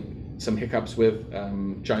we've seen some hiccups with.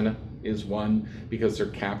 China is one, because they're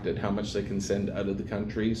capped at how much they can send out of the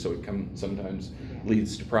country, so it sometimes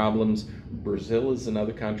leads to problems. Brazil is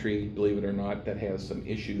another country, believe it or not, that has some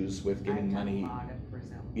issues with getting money. I've done a lot of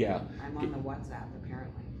Brazil. Yeah. I'm on the WhatsApp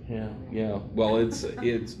apparently. Yeah. Well, there's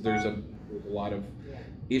a lot of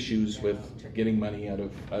issues with getting money out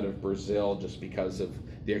of Brazil just because of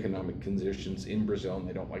the economic conditions in Brazil, and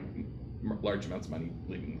they don't like large amounts of money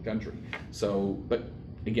leaving the country. So, but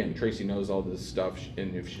again, Tracy knows all this stuff,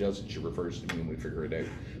 and if she doesn't, she refers to me and we figure it out.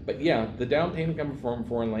 But yeah, the down payment coming from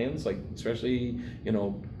foreign lands, like especially, you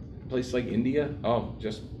know, places like India, oh,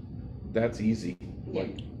 just that's easy,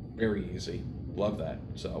 like very easy. Love that.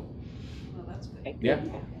 So, Well, that's good. yeah.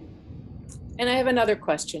 And I have another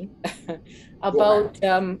question about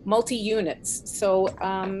multi-units. So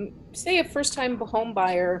say a first-time home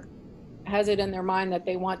buyer has it in their mind that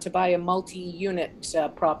they want to buy a multi-unit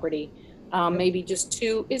property, maybe just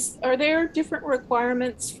two. Are there different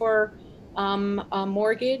requirements for a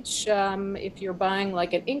mortgage if you're buying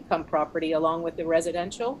like an income property along with the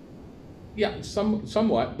residential? Yeah,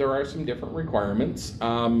 somewhat. There are some different requirements.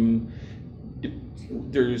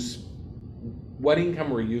 There's what income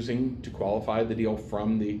we're using to qualify the deal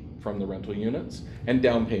from the rental units, and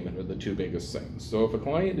down payment are the two biggest things. So if a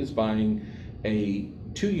client is buying a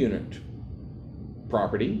 2-unit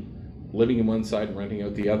property, living in one side and renting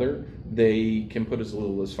out the other, they can put as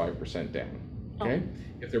little as 5% down. Okay.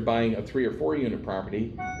 If they're buying a 3 or 4 unit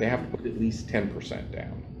property, they have to put at least 10%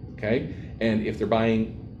 down. Okay. And if they're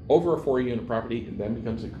buying over a 4-unit property, it then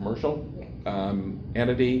becomes a commercial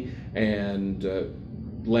entity, and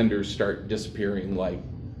lenders start disappearing like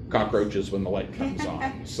cockroaches when the light comes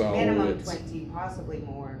on. So Minimum it's 20, possibly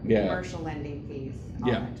more. Yeah. Commercial lending fees, all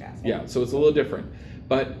Yeah. that jazz. Yeah, so it's a little different.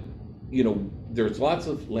 But, you know, there's lots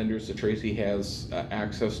of lenders that Tracy has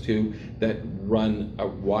access to that run a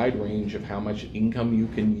wide range of how much income you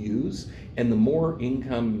can use. And the more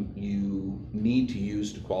income you need to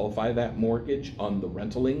use to qualify that mortgage on the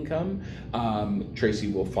rental income,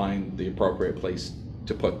 Tracy will find the appropriate place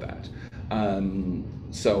to put that.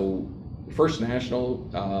 So First National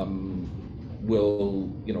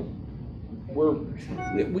will, you know,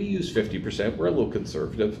 we use 50%. We're a little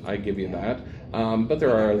conservative, I give you that. But there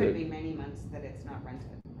are There other, could be many months that it's not rented,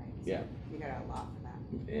 right? So Yeah. You got a lot for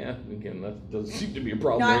that. yeah, again, that doesn't seem to be a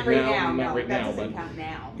problem Not right now, not no, right that now, doesn't but count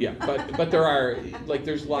now. yeah, but there are, like,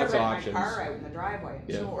 there's lots of They're options. renting my car out in the driveway,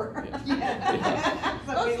 Yeah, sure. yeah.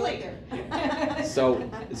 Go sleep.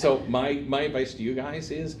 So my advice to you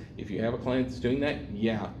guys is, if you have a client that's doing that,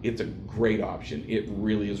 yeah, it's a great option. It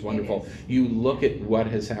really is wonderful. You look at what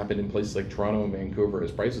has happened in places like Toronto and Vancouver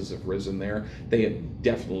as prices have risen there. They have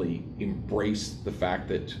definitely embraced the fact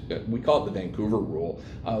that we call it the Vancouver rule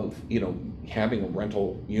of, you know, having a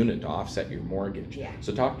rental unit to offset your mortgage. Yeah.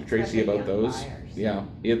 So talk to Tracy Especially about young those. buyers. Yeah,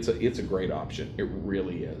 it's a great option. It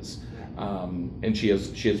really is. And she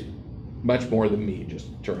has much more than me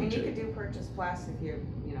just turned And you to. could do purchase plus if you're,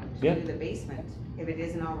 you know, Yeah. to do the basement. If it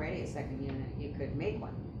isn't already a second unit, you could make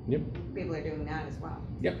one. Yep. People are doing that as well.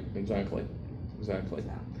 Yep, exactly. So,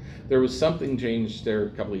 There was something changed there a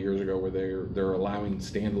couple of years ago where they're allowing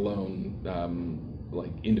standalone,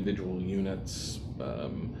 like individual units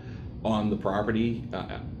on the property.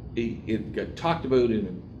 It got talked about in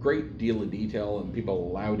a great deal of detail, and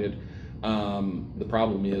people allowed it. The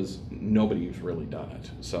problem is nobody's really done it.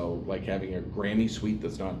 So like having a granny suite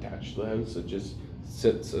that's not attached to the house, it just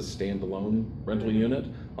sits a standalone rental unit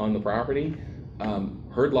on the property.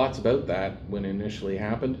 Heard lots about that when it initially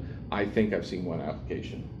happened. I think I've seen one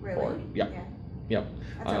application for Really? it. Yeah. Yep.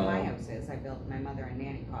 That's how my house is. I built my mother a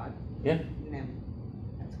nanny pod. Yeah. And then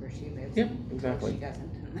that's where she lives. Yeah, Well, exactly. she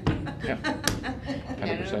doesn't. Yeah.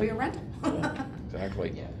 Then it'll be a rental. Yeah,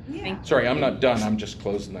 exactly. Yeah. Sorry, I'm not done. I'm just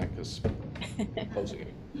closing that because closing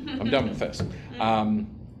it. I'm done with this.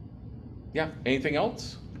 Yeah. Anything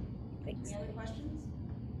else? Thanks. Any other questions?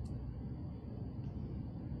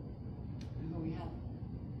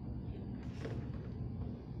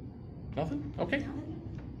 Nothing? Okay.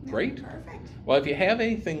 No, Great. Perfect. Well, if you have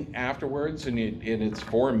anything afterwards and it's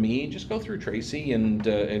for me, just go through Tracy and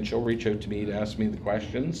she'll reach out to me to ask me the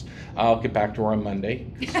questions. I'll get back to her on Monday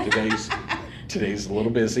 'cause Today's a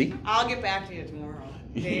little busy. I'll get back to you tomorrow.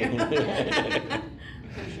 For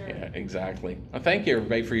sure. Yeah, exactly. Well, thank you,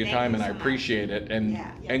 everybody, for your Thank time, you and I so much. appreciate it. And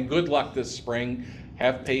Yeah. and good luck this spring.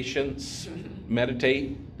 Have patience,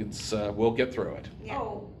 meditate. It's we'll get through it. Yeah.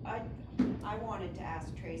 Oh, I wanted to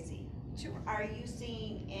ask Tracy. Sure. Are you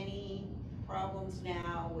seeing any problems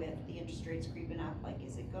now with the interest rates creeping up? Like,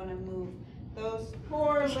 is it gonna move those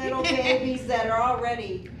poor little babies that are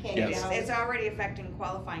already came Yes. down? It's already affecting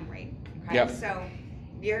qualifying rate, okay? Yep. So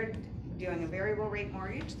if you're doing a variable rate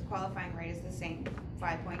mortgage, the qualifying rate is the same,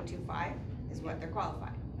 5.25 is what they're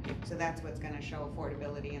qualifying. So that's what's gonna show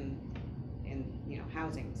affordability in you know,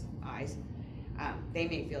 housing's eyes. They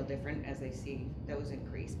may feel different as they see those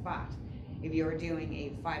increase, but if you're doing a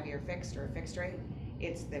 5-year fixed or a fixed rate,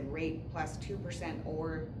 it's the rate plus 2%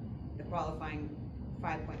 or the qualifying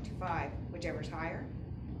 5.25, whichever's higher,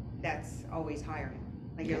 that's always higher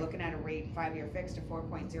now. Like you're looking at a rate 5-year fixed of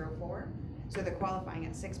 4.04, so they're qualifying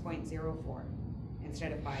at 6.04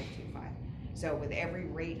 instead of 5.25. So with every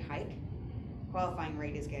rate hike, qualifying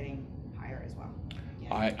rate is getting higher as well.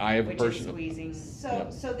 I have Which is personally. squeezing. So,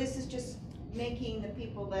 so this is just making the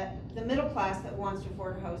people the middle class that wants to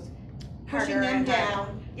afford a house, pushing Harder them and harder.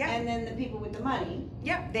 down, Yeah. and then the people with the money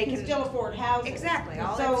Yep, they can can still afford houses. Exactly,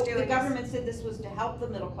 all So it's doing the is- government said this was to help the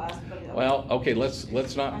middle class, but. Well, okay,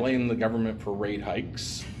 let's not blame the government for rate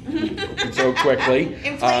hikes so quickly.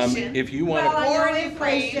 Inflation. If you want Well, I War know in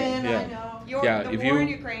Ukraine. inflation, Yeah. I know. Yeah, the if war in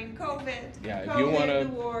you- Ukraine, COVID. yeah, if you COVID, want the to.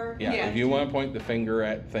 war. Yeah, if you want to point the finger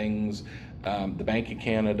at things, the Bank of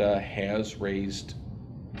Canada has raised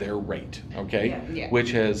their rate, okay? Yeah. Yeah.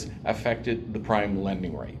 Which has affected the prime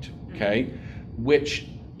lending rate, okay? Which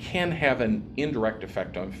can have an indirect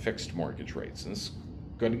effect on fixed mortgage rates. And it's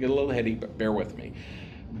going to get a little heady, but bear with me.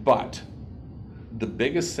 But the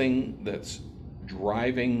biggest thing that's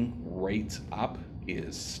driving rates up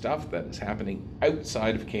is stuff that is happening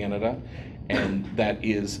outside of Canada and that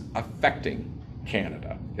is affecting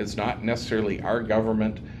Canada. It's not necessarily our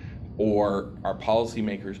government or our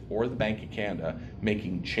policymakers or the Bank of Canada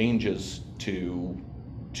making changes to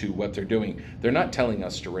what they're doing. They're not telling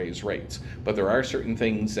us to raise rates, but there are certain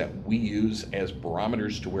things that we use as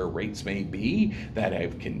barometers to where rates may be that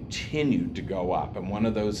have continued to go up. And one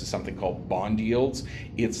of those is something called bond yields.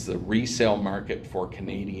 It's the resale market for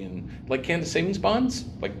Canadian, like Canada savings bonds,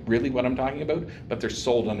 like really what I'm talking about, but they're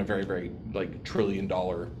sold on a very, very like $1 trillion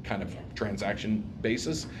kind of transaction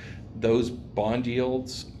basis. Those bond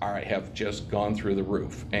yields have just gone through the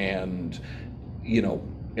roof. And, you know,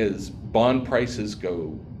 as bond prices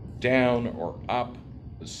go down or up,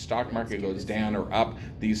 the stock market goes down or up,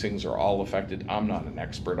 these things are all affected. I'm not an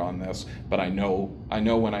expert on this, but I know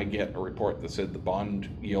when I get a report that said the bond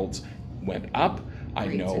yields went up, I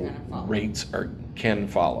Rates are know gonna follow. rates can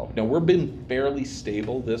follow. Now, we've been fairly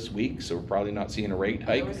stable this week, so we're probably not seeing a rate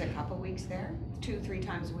hike. There was a couple weeks there, 2-3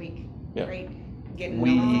 times a week, Yeah. rate, getting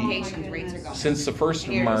We- notifications, Oh, my rates are goodness. going. Since the 1st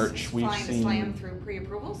And of you're March, we've flying to slam seen, through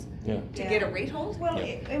pre-approvals yeah, to Yeah. get a rate hold? Well,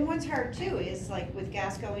 Yeah. and what's hard too is like with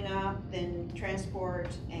gas going up, then transport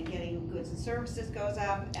and getting goods and services goes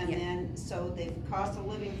up, and Yeah. then, so the cost of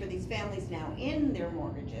living for these families now in their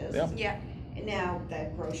mortgages. Yeah. Yeah, And now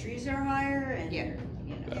that groceries are higher and, Yeah.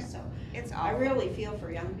 you know, Yeah. so it's I awful. really feel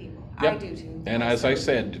for young people. I Yep. do too. and as I So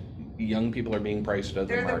said, young people are being priced out of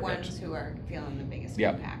the they're the market. ones who are feeling the biggest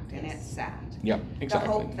Yep. impact, and it's sad. Yep, The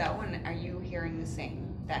exactly. hope though, and are you hearing the same,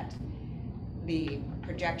 that the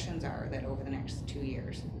projections are that over the next 2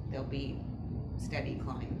 years, there'll be steady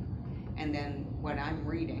climb? And then what I'm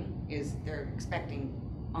reading is they're expecting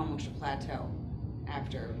almost a plateau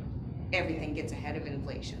after everything gets ahead of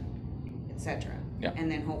inflation, et cetera. Yeah.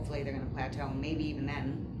 And then hopefully they're gonna plateau, and maybe even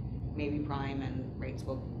then, maybe prime and rates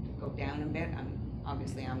will go down a bit.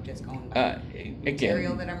 Obviously, I'm just going by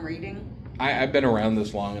material Again, that I'm reading. I've been around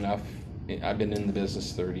this long enough. I've been in the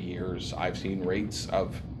business 30 years. I've seen rates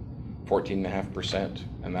of 14.5%,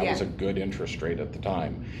 and that was Yeah. a good interest rate at the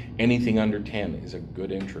time. Anything under 10 is a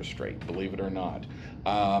good interest rate, believe it or not.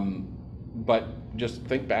 But just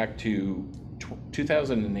think back to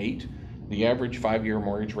 2008, the average 5-year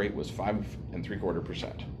mortgage rate was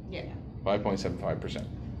 5.75%, Yeah. 5.75%.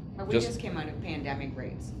 But we Just- just came out of pandemic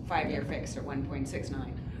rates, 5-year fixed at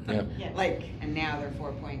 1.69. Yeah. Like, and now they're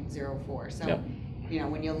 4.04. So, Yep. you know,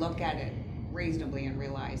 when you look at it reasonably and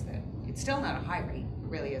realize that it's still not a high rate, it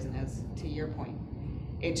really isn't, as to your point.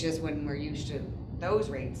 It's just when we're used to those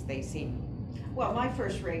rates, they seem Well, my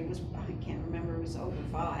first rate was, I can't remember, it was over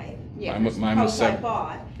 5. Yeah. Mine was House I 7.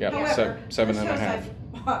 bought. Yeah, However, seven this and a house half.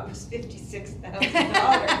 I bought was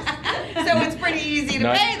 $56,000. So it's pretty easy to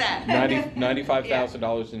Nin- pay that.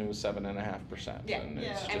 $95,000 and it was 7.5%. Yeah. And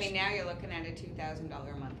it's I mean, just now you're looking at a $2,000 a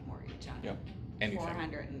month mortgage on Yep. anything.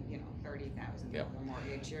 $430,000 Yep.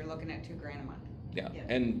 mortgage. You're looking at $2,000 a month. Yeah, Yeah.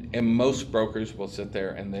 and most brokers will sit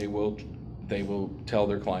there and they will tell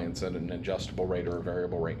their clients that an adjustable rate or a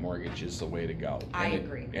variable rate mortgage is the way to go. I And it-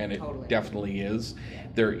 agree, And it totally. definitely is. Yeah.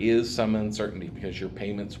 There is some uncertainty because your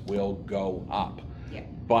payments will go up. Yeah.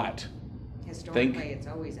 But, Historically, it's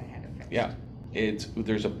always ahead of fixed. yeah,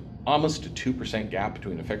 there's almost a 2% gap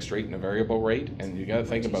between a fixed rate and a variable rate, and you gotta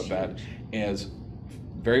think Which about is that. As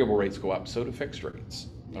variable rates go up, so do fixed rates,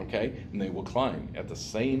 okay? And they will climb at the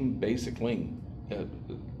same basic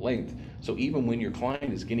length. So even when your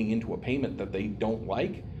client is getting into a payment that they don't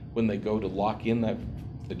like, when they go to lock in that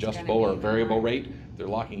adjustable or be variable more. rate, they're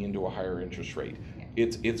locking into a higher interest rate. Yeah.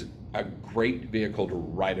 It's a great vehicle to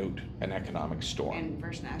ride out an economic storm. And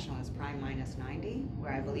First National is prime minus 90,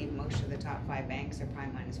 where I believe most of the top 5 banks are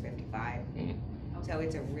prime minus 55. Mhm. So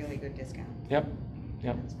it's a really good discount. Yep,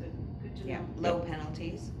 That's good, good to Yeah, know. low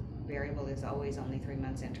penalties. Variable is always only 3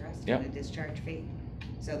 months interest Yep. and a discharge fee.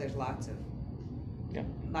 So there's lots of Yep.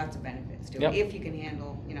 benefits to Yep. it. If you can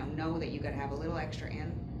handle, know that you gotta have a little extra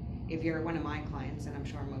in. If you're one of my clients, and I'm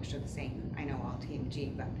sure most are the same, I know all Team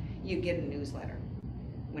G, but you get a newsletter.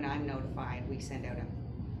 When I'm notified, we send out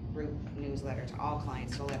a group newsletter to all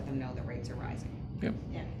clients to let them know that rates are rising. Yep.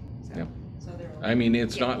 Yeah. So, Yep. So they're. I mean,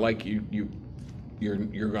 it's Yeah. not like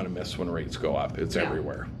you're gonna miss when rates go up, it's No.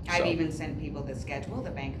 everywhere, I've so. even sent people the schedule,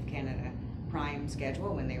 the Bank of Canada prime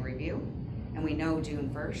schedule when they review, and we know June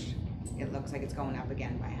 1st, it looks like it's going up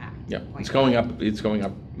again by half. Yeah, point it's going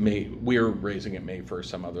up we're raising it May 1st,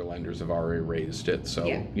 some other lenders have already raised it, so,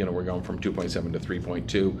 Yeah. we're going from 2.7 to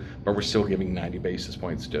 3.2, but we're still giving 90 basis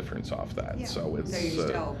points difference off that, Yeah. so it's. So you're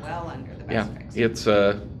still well under the Yeah, best fix. it's,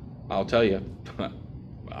 I'll tell you,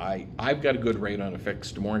 I've got a good rate on a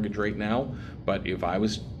fixed mortgage right now, but if I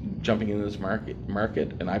was jumping into this market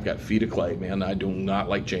and I've got feet of clay, man, I do not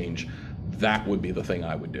like change, that would be the thing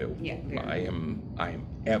I would do. Yeah, very I am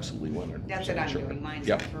absolutely 100% That's what I'm sure. doing. Mine's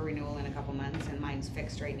Yep. up for renewal in a couple months, and mine's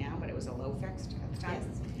fixed right now, but it was a low fixed at the time.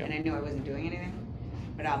 Yes. Yep. And I knew I wasn't doing anything,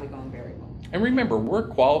 but I'll be going variable. And remember, we're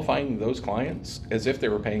qualifying those clients as if they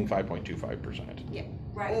were paying 5.25%. Yeah.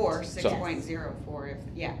 Right. Or Yes. 6.04 if,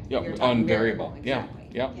 yeah. Yep, you're on talking variable, yeah, exactly.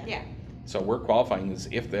 yeah. Yeah, So we're qualifying as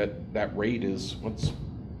if that rate is, what's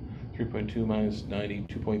 3.2 minus 90,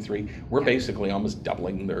 2.3? We're Yeah. basically almost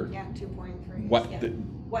doubling their, yeah, 2.3. what Yeah. the,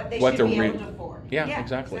 What they what should the be rate- eligible for. yeah,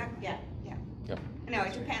 exactly. Yeah. No,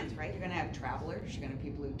 it depends, right? You're gonna have travelers, you're gonna have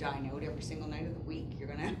people who dine out every single night of the week,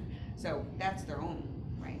 so that's their own,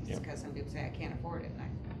 right? It's Yep. because some people say, I can't afford it, and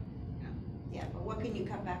Yeah, but what can you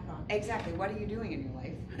cut back on? exactly, what are you doing in your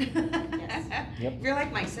life? Yes. Yep. If you're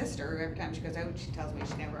like my sister, every time she goes out, she tells me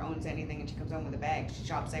she never owns anything and she comes home with a bag, she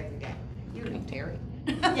shops every day. You know Terry.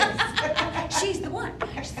 Yes. She's the one.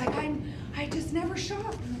 She's like, I just never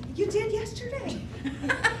shop. You did yesterday.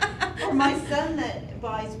 Or my son that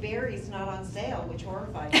buys berries not on sale, which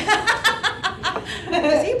horrifies me.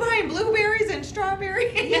 Was he buying blueberries and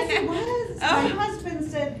strawberries? Yes, he was. Oh. My husband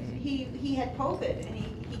said he had COVID and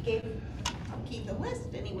he gave Keith a list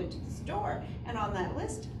and he went to the store. And on that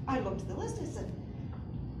list, I looked at the list, I said,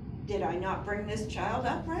 did I not bring this child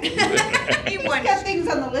up right? He He's won. got things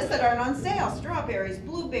on the list that aren't on sale, strawberries,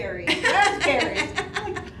 blueberries, raspberries.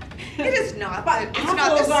 I'm like, It is not, but it's not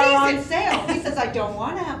apples the are on season. sale. He says, I don't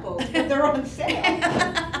want apples, but they're on sale.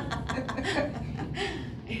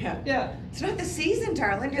 Yeah. It's not the season,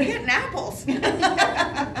 darling. You're getting apples. Do you know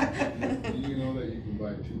that you can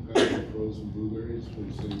buy 2 pounds of frozen blueberries for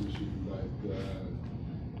the same as you can buy a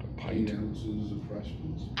 8 pint. ounces of fresh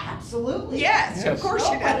ones? Absolutely. Yes, of course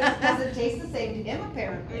No, you but it do. doesn't taste the same to him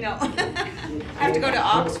apparently. No. I have to go to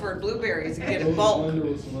Oxford Blueberries and get a Throw the bulk. blender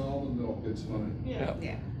with some almond milk, it's fine. Yeah.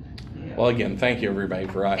 Yeah. Well, again, thank you, everybody,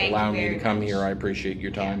 for Thank you allowing me to very come much. here. I appreciate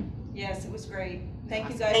your time. Yes, it was great. Thank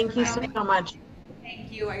you Awesome. guys Thank for you so coming. much.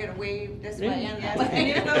 Thank you. I gotta wave this Yeah. way and that Yes, and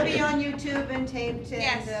way. it'll be on YouTube and taped,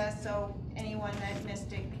 Yes. and so anyone that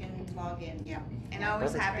missed it can log in. Yeah, and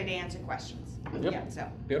always Perfect. happy to answer questions. Yep. Yeah, so,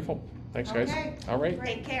 Beautiful. Thanks, guys. Okay. All right.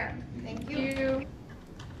 take care. Thank you.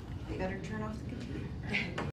 You better turn off the computer.